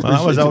don't. Well,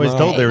 I was Appreciate always you,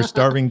 told Mom. there were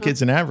starving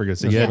kids in Africa,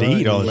 so you had to right.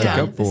 eat all the Yeah.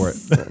 time. Make up for it.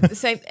 The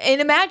same.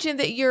 And imagine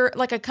that you're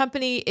like a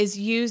company is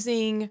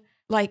using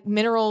like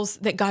minerals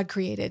that God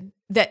created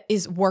that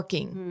is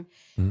working.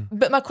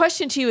 But my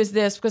question to you is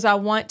this, because I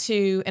want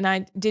to, and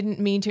I didn't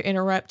mean to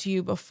interrupt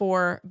you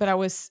before, but I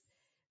was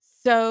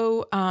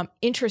so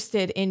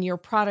interested in your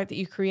product that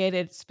you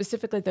created,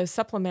 specifically those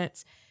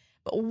supplements.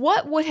 But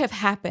what would have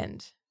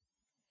happened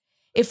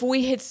if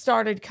we had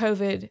started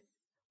COVID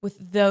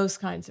with those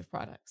kinds of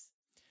products?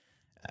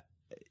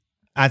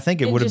 I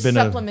think it And would have just been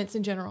supplements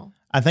in general.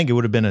 I think it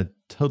would have been a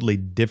totally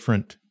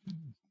different,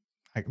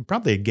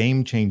 probably a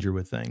game changer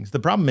with things. The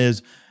problem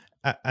is,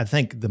 I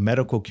think the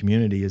medical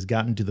community has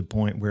gotten to the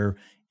point where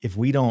if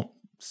we don't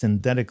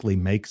synthetically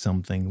make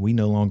something, we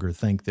no longer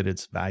think that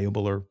it's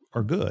valuable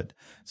or good.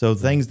 So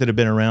things that have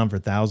been around for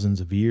thousands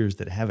of years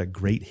that have a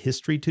great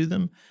history to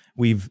them,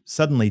 we've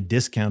suddenly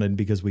discounted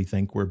because we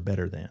think we're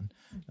better than.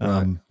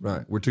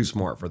 Right. We're too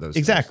smart for those things.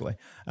 Exactly.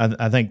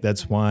 I think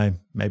that's why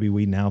maybe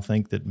we now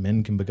think that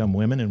men can become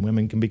women and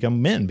women can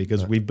become men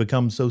because we've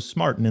become so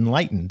smart and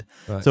enlightened.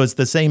 Right. So it's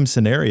the same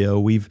scenario.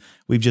 We've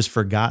just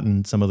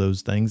forgotten some of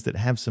those things that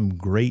have some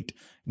great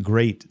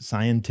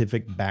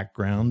scientific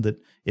background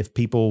that if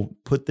people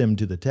put them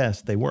to the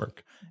test, they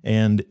work.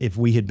 And if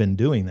we had been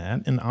doing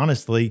that, and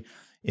honestly,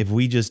 if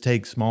we just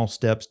take small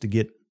steps to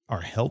get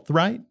our health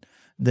right,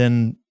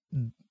 then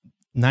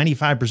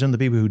 95% of the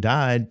people who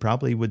died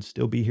probably would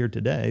still be here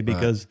today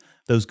because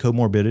those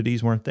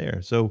comorbidities weren't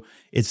there. So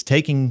it's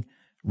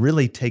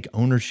really take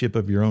ownership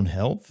of your own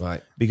health.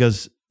 Right.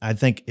 Because I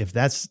think if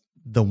that's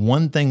the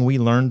one thing we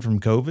learned from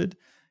COVID,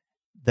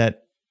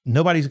 that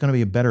nobody's going to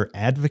be a better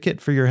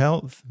advocate for your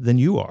health than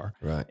you are.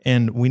 Right.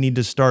 And we need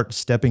to start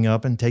stepping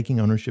up and taking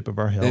ownership of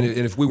our health. And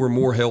if we were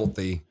more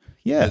healthy,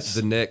 Yes.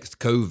 the next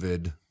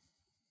COVID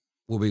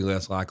will be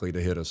less likely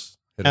to hit us.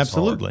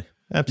 Absolutely.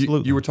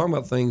 Absolutely. You were talking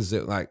about things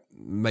that like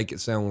make it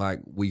sound like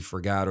we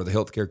forgot, or the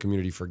healthcare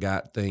community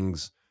forgot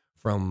things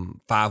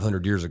from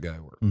 500 years ago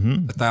or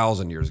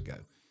 1,000 years ago.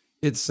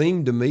 It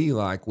seemed to me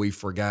like we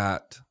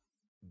forgot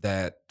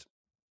that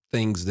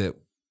things that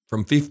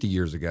from 50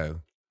 years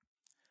ago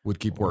would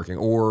keep working,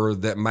 or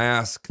that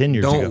masks 10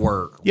 years don't ago.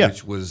 work, Yeah.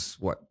 which was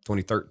what,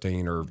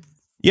 2013 or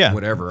yeah.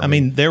 whatever. I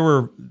mean, there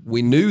were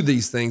we knew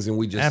these things and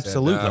we just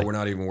Absolutely. said, no, we're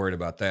not even worried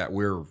about that.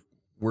 We're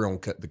on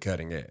the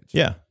cutting edge.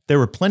 Yeah, there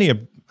were plenty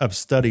of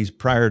studies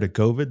prior to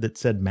COVID that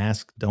said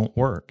masks don't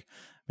work.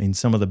 I mean,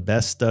 some of the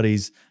best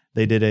studies,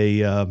 they did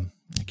I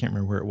can't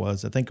remember where it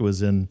was. I think it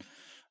was in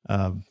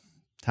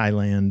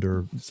Thailand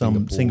or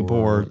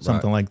Singapore,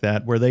 something right. like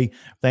that, where they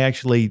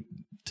actually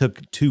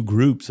took two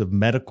groups of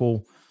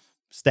medical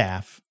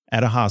staff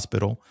at a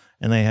hospital,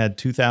 and they had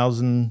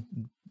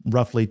 2,000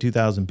 roughly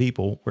 2,000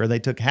 people, where they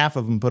took half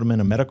of them, put them in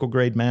a medical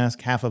grade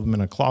mask, half of them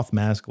in a cloth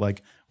mask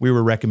like we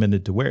were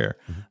recommended to wear.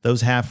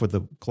 Those half with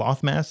the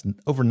cloth mask,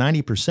 over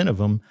 90% of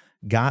them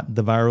got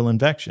the viral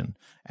infection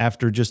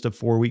after just a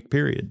 4-week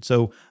period.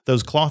 So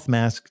those cloth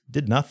masks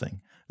did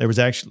nothing. There was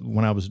actually,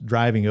 when I was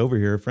driving over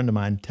here, a friend of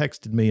mine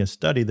texted me a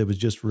study that was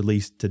just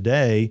released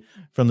today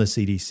from the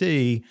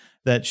CDC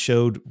that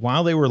showed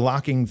while they were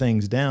locking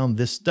things down,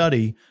 this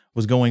study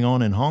was going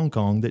on in Hong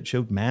Kong that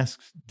showed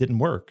masks didn't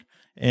work.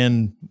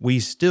 And we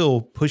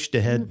still pushed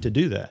ahead to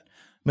do that.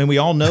 I mean, we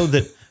all know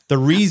that the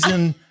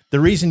reason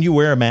you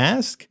wear a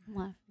mask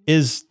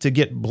is to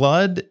get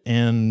blood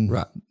and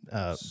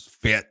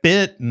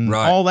spit and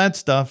all that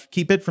stuff,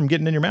 keep it from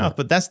getting in your mouth.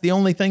 But that's the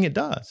only thing it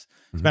does.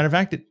 As a matter of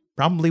fact, it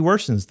probably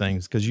worsens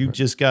things because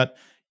you've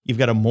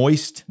got a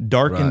moist,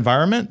 dark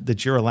environment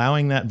that you're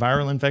allowing that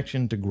viral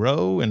infection to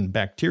grow and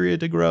bacteria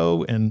to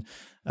grow. And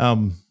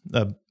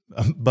a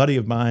buddy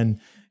of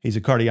mine, he's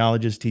a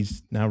cardiologist,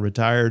 he's now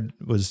retired,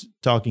 was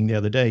talking the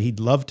other day. He'd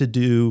love to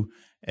do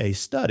a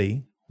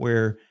study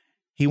where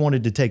he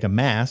wanted to take a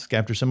mask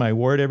after somebody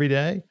wore it every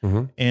day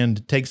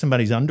and take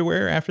somebody's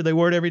underwear after they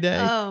wore it every day.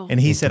 Oh. And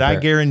he said, I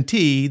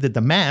guarantee that the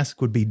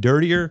mask would be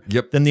dirtier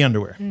than the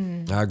underwear.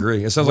 I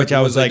agree. It sounds like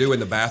what they do in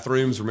the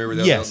bathrooms. Remember,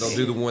 they'll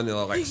do the one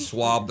they'll like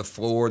swab the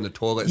floor and the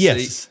toilet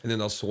seat, and then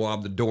they'll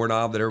swab the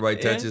doorknob that everybody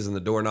touches, and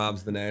the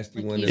doorknob's the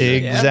nasty one.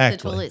 Exactly.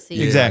 The toilet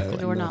seat, exactly.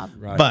 The doorknob.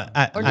 Right.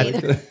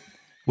 But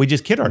we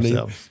just kid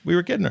ourselves. We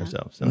were kidding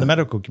ourselves. And the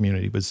medical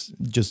community was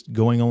just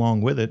going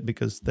along with it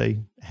because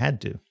they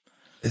had to.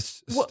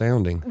 It's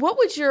astounding. What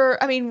would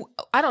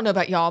I don't know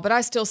about y'all, but I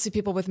still see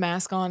people with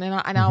masks on, and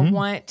I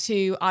want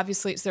to,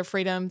 obviously it's their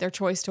freedom, their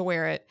choice to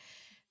wear it.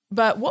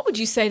 But what would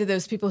you say to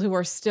those people who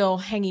are still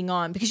hanging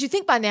on? Because you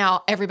think by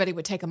now everybody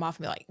would take them off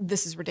and be like,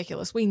 this is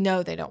ridiculous. We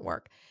know they don't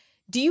work.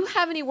 Do you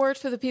have any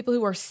words for the people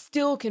who are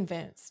still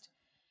convinced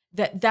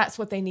that that's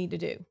what they need to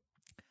do?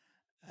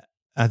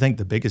 I think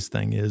the biggest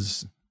thing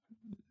is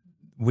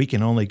we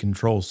can only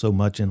control so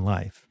much in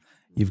life.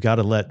 You've got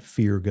to let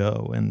fear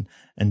go. And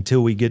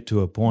until we get to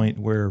a point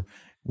where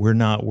we're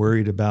not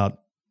worried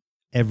about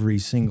every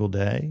single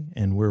day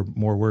and we're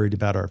more worried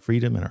about our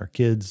freedom and our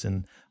kids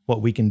and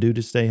what we can do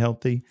to stay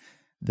healthy,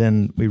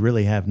 then we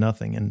really have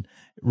nothing. And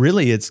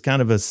really, it's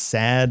kind of a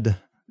sad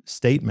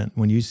statement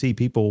when you see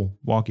people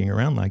walking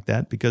around like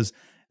that because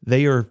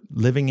they are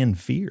living in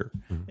fear.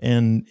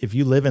 And if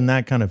you live in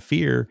that kind of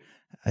fear,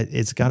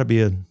 it's got to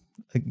be a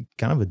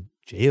kind of a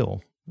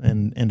jail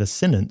and a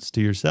sentence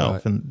to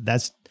yourself. Right. And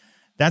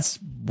that's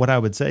what I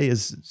would say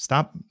is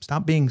stop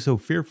being so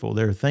fearful.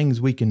 There are things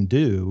we can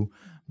do,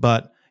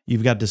 but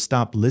you've got to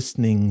stop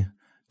listening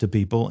to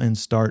people and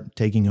start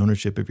taking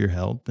ownership of your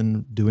health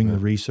and doing the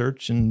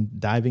research and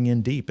diving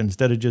in deep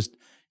instead of just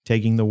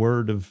taking the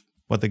word of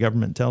what the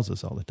government tells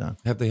us all the time.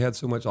 Have they had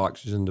so much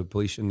oxygen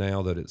depletion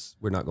now that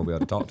we're not going to be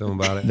able to talk to them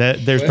about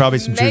it? There's probably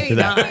some truth to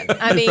that.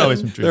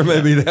 There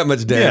may be that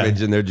much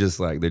damage, and they're just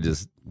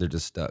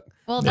stuck.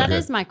 Well, that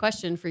is my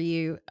question for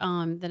you.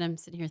 That I'm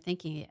sitting here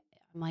thinking.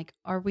 I'm like,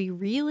 are we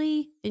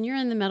really? And you're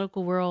in the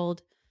medical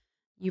world.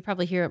 You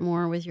probably hear it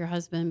more with your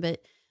husband,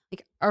 but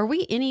like, are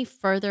we any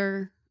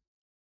further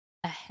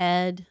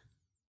ahead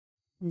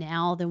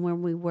now than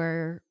when we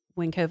were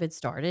when COVID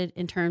started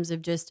in terms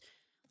of just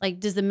like,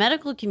 does the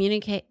medical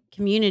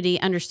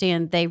community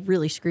understand they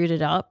really screwed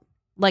it up?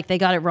 Like they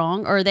got it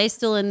wrong? Or are they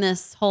still in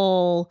this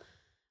whole,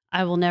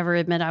 I will never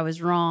admit I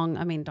was wrong?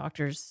 I mean,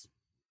 doctors,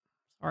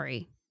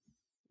 sorry,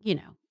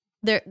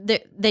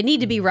 they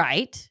need to be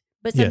right,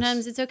 but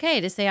sometimes it's okay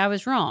to say I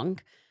was wrong.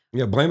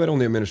 Yeah, blame it on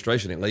the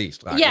administration at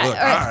least. Like, yeah, look,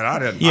 I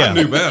didn't. Yeah. I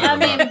knew better. I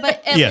mean,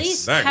 but at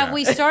least have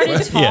we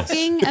started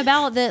talking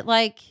about that?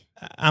 Like,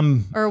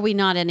 or are we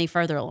not any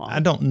further along? I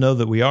don't know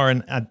that we are,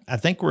 and I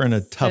think we're in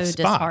a tough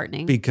spot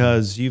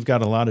because you've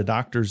got a lot of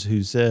doctors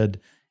who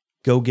said,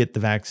 "Go get the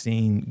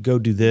vaccine, go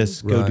do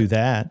this, go do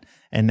that,"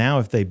 and now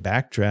if they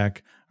backtrack,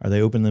 are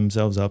they open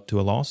themselves up to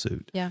a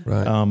lawsuit? Yeah,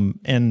 right.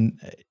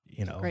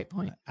 Great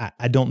point.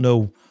 I don't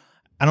know.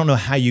 I don't know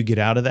how you get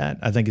out of that.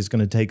 I think it's going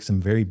to take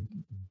some very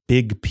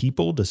big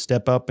people to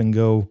step up and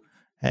go,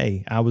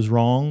 hey, I was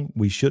wrong.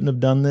 We shouldn't have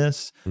done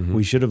this. Mm-hmm.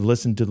 We should have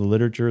listened to the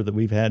literature that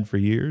we've had for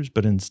years,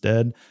 but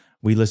instead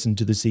we listened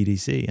to the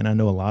CDC. And I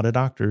know a lot of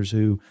doctors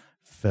who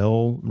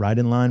fell right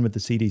in line with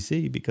the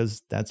CDC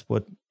because that's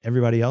what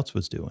everybody else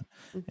was doing.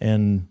 Mm-hmm.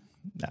 And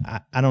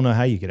I don't know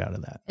how you get out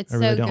of that. It's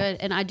really so good.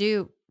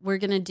 And we're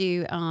going to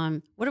do,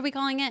 what are we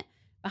calling it?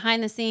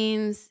 Behind the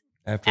scenes,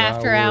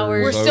 after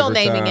hours. We're still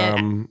naming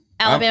it.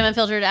 Alabama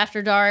Unfiltered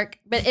After Dark.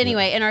 But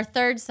anyway, in our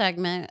third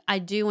segment, I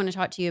do want to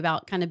talk to you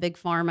about kind of Big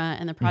Pharma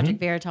and the Project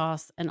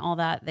Veritas and all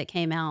that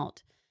came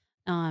out.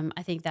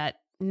 I think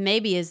that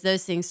maybe as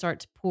those things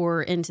start to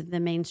pour into the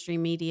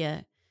mainstream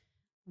media,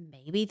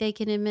 maybe they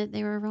can admit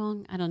they were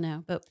wrong. I don't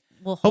know, but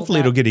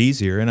hopefully it'll get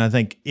easier. And I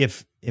think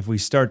if we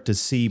start to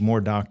see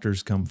more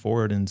doctors come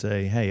forward and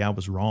say, hey, I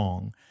was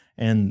wrong,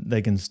 and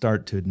they can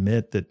start to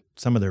admit that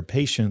some of their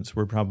patients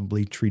were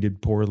probably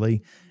treated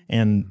poorly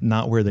and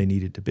not where they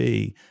needed to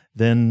be,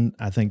 then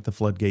I think the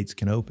floodgates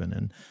can open.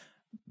 And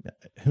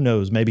who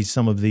knows, maybe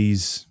some of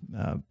these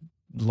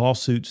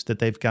lawsuits that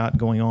they've got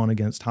going on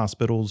against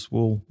hospitals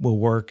will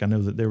work. I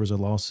know that there was a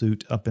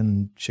lawsuit up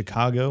in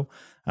Chicago,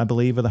 I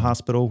believe, of the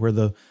hospital where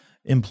the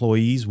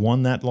employees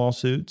won that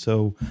lawsuit.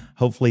 So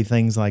hopefully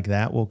things like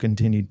that will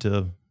continue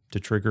to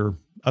trigger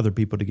other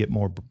people to get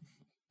more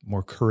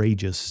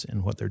courageous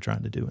in what they're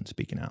trying to do and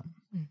speaking out.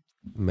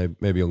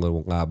 Maybe a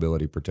little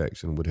liability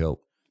protection would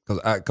help.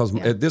 Because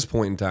at this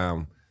point in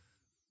time,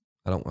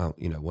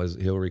 was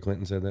it Hillary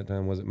Clinton said that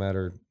time? Doesn't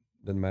matter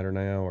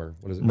now, or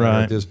what does it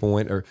matter at this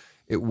point? Or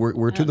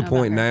we're to the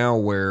point now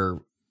where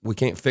we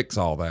can't fix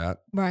all that,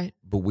 right?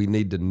 But we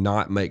need to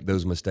not make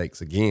those mistakes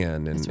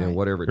again, and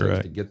whatever it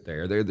takes to get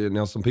there.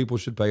 Now, some people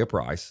should pay a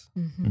price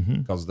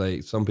because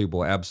some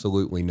people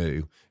absolutely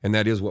knew, and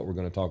that is what we're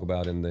going to talk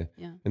about in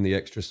the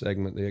extra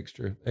segment,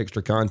 the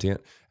extra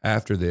content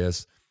after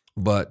this.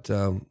 But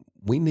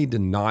we need to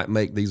not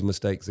make these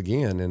mistakes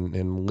again,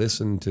 and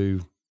listen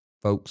to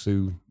folks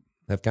who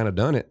have kind of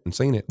done it and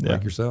seen it,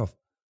 like yourself.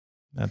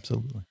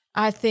 Absolutely.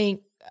 I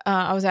think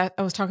I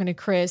was talking to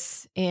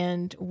Chris,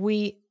 and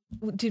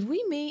did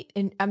we meet?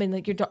 And I mean,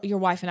 like your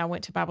wife and I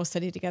went to Bible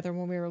study together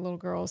when we were little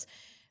girls,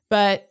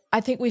 but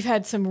I think we've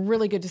had some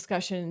really good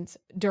discussions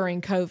during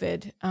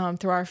COVID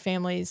through our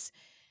families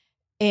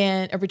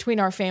or between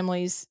our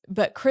families.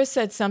 But Chris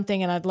said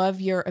something, and I'd love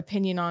your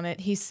opinion on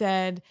it. He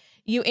said,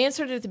 you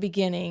answered it at the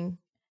beginning,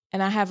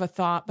 and I have a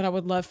thought, but I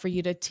would love for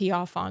you to tee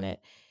off on it.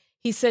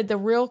 He said the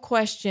real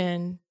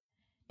question,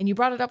 and you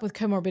brought it up with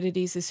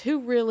comorbidities, is who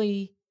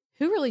really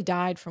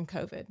died from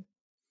COVID?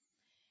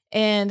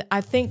 And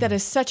I think that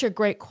is such a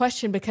great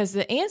question, because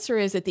the answer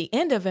is, at the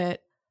end of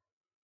it,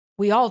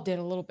 we all did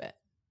a little bit.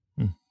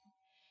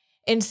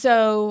 And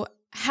so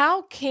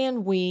how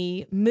can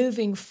we,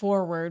 moving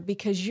forward,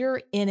 because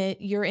you're in it,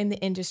 you're in the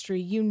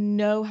industry, you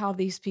know how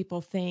these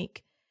people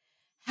think,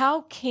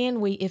 how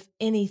can we, if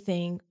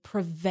anything,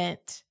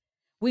 prevent?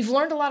 We've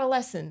learned a lot of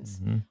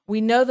lessons. We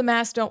know the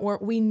masks don't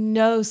work. We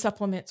know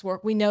supplements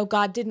work. We know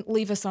God didn't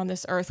leave us on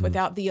this earth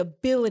without the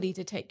ability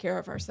to take care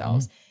of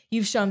ourselves.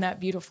 You've shown that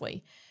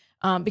beautifully.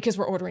 Because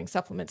we're ordering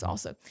supplements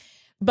also.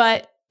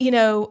 But,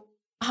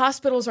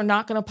 hospitals are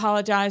not going to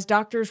apologize.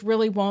 Doctors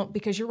really won't,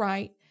 because you're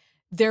right.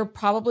 They're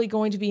probably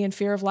going to be in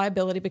fear of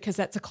liability, because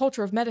that's a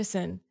culture of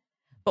medicine.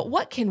 But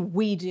what can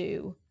we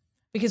do?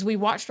 Because we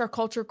watched our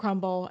culture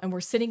crumble, and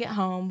we're sitting at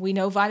home. We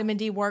know vitamin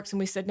D works, and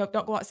we said, nope,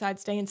 don't go outside,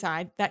 stay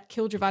inside. That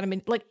killed your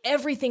vitamin. Like,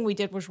 everything we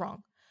did was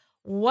wrong.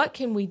 What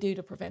can we do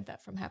to prevent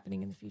that from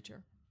happening in the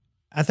future?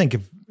 I think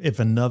if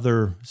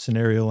another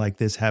scenario like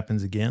this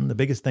happens again, the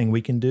biggest thing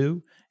we can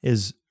do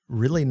is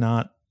really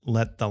not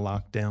let the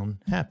lockdown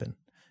happen.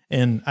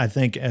 And I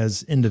think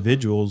as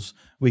individuals,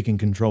 we can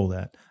control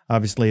that.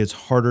 Obviously, it's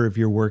harder if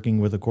you're working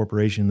with a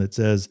corporation that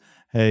says,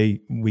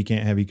 hey, we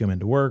can't have you come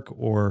into work,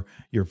 or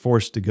you're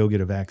forced to go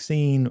get a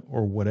vaccine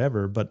or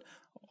whatever. But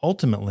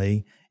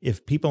ultimately,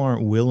 if people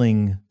aren't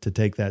willing to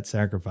take that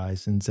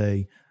sacrifice and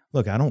say,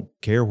 look, I don't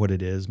care what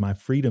it is. My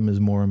freedom is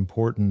more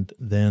important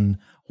than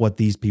what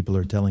these people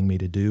are telling me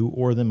to do,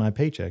 or than my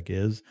paycheck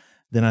is,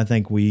 then I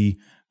think we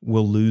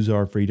will lose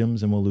our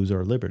freedoms and we'll lose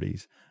our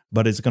liberties.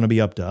 But it's going to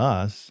be up to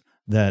us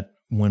that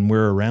when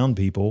we're around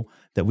people,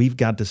 that we've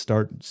got to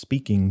start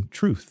speaking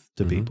truth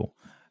to people.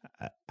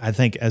 I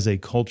think as a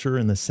culture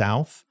in the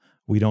South,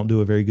 we don't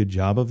do a very good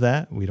job of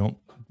that. We don't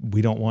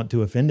want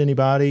to offend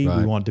anybody. Right.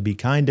 We want to be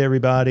kind to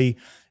everybody.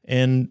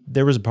 And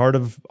there was a part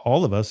of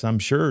all of us, I'm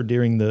sure,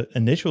 during the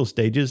initial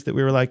stages that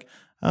we were like,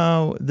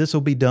 oh, this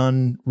will be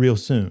done real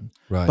soon.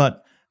 Right.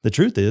 But the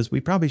truth is,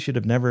 we probably should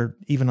have never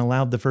even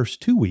allowed the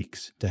first 2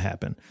 weeks to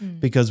happen,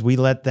 because we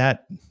let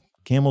that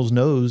camel's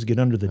nose get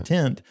under the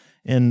tent,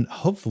 and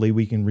hopefully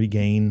we can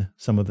regain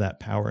some of that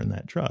power and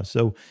that trust.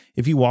 So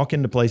if you walk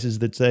into places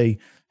that say,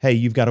 hey,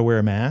 you've got to wear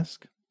a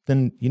mask,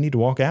 then you need to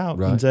walk out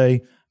and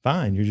say,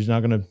 fine, you're just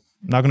not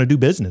going to do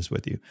business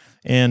with you.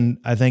 And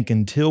I think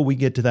until we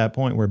get to that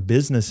point where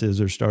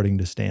businesses are starting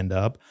to stand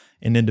up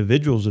and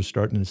individuals are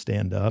starting to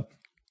stand up,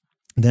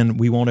 then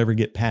we won't ever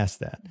get past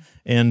that.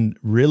 And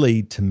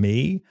really, to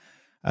me,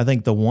 I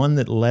think the one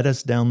that let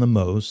us down the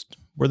most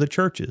were the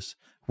churches.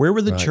 Where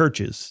were the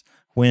churches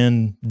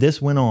when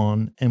this went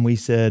on and we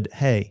said,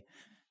 hey,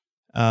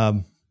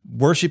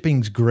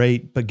 worshiping's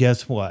great, but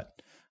guess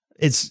what?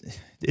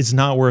 It's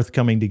not worth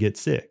coming to get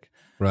sick.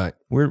 Right.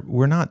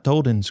 We're not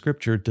told in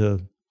Scripture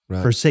to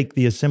forsake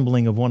the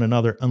assembling of one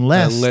another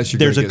unless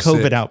there's a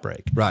COVID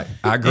outbreak. Right.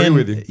 I agree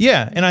with you.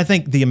 Yeah. And I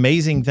think the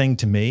amazing thing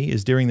to me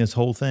is during this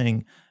whole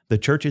thing, the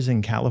churches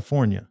in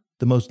California,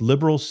 the most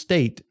liberal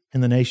state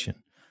in the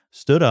nation,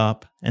 stood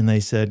up and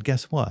they said,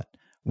 guess what?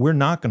 We're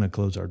not going to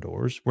close our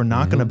doors. We're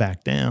not going to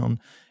back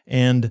down.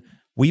 And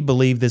we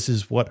believe this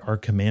is what our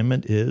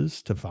commandment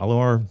is, to follow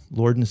our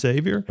Lord and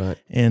Savior. Right.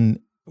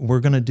 And we're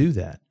going to do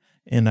that.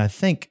 And I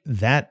think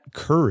that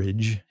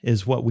courage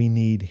is what we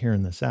need here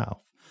in the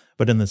South.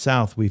 But in the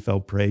South, we fell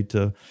prey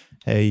to,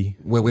 hey.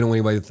 Well, we don't want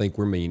anybody to think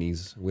we're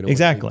meanies. We don't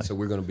exactly. So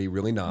we're going to be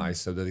really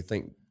nice so that they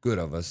think good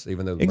of us,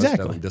 even though most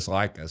of them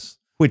dislike us.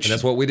 And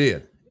that's what we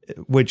did.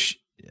 Which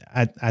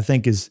I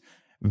think is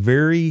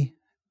very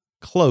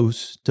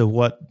close to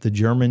what the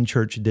German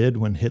church did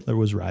when Hitler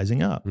was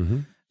rising up.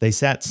 They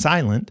sat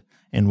silent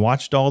and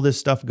watched all this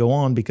stuff go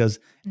on because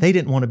they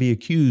didn't want to be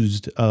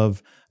accused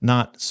of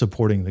not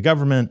supporting the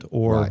government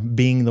or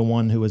being the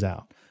one who was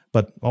out.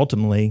 But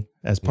ultimately,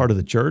 as part of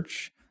the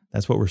church,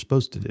 that's what we're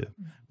supposed to do.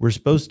 We're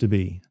supposed to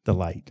be the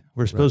light.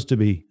 We're supposed to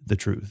be the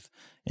truth.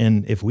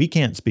 And if we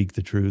can't speak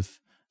the truth,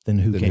 then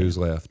who can? Who's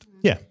left?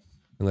 Yeah.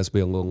 And let's be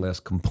a little less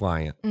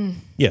compliant.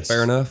 Yes.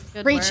 Fair enough?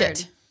 Good Preach word.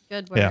 it.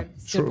 Good word. Yeah.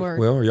 Good word.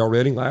 Well, are y'all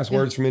ready? Last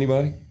words from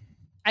anybody?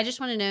 I just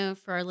want to know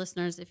for our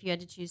listeners, if you had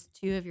to choose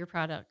 2 of your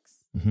products,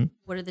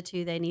 what are the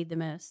 2 they need the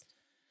most?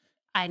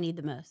 I need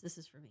the most. This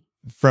is for me.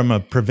 From a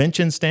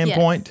prevention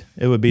standpoint,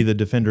 it would be the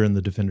Defender and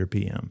the Defender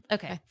PM.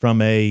 Okay.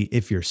 From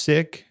if you're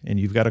sick and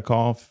you've got a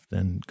cough,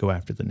 then go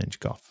after the Ninja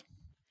Cough.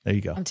 There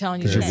you go. I'm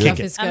telling you, Because that you're stuff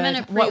kicking. is good. I'm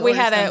gonna What we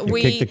had pre-order a some.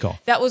 You kick the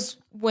cough. that was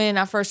when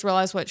I first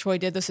realized what Troy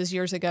did. This is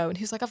years ago, and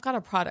he's like, "I've got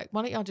a product.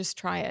 Why don't y'all just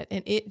try it?"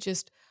 And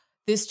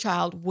this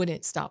child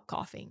wouldn't stop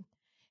coughing,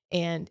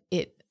 and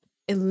it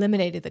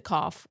eliminated the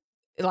cough.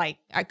 Like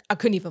I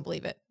couldn't even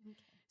believe it.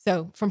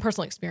 So from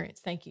personal experience,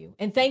 thank you,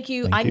 and thank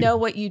you. Thank I you. know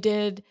what you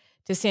did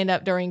to stand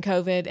up during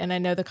COVID, and I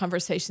know the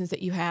conversations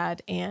that you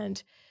had,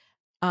 and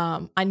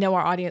I know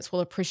our audience will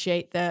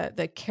appreciate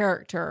the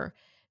character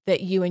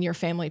that you and your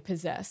family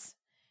possess.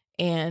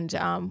 And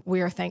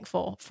we are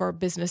thankful for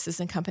businesses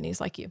and companies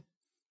like you.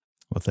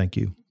 Well, thank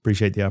you.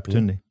 Appreciate the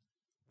opportunity.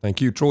 Thank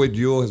you. Troy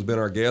Deuel has been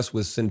our guest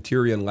with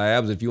Centurion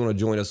Labs. If you want to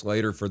join us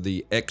later for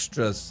the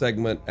extra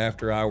segment,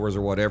 after hours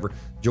or whatever,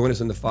 join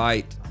us in the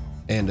fight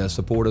and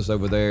support us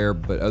over there.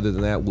 But other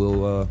than that,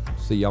 we'll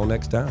see y'all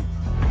next time.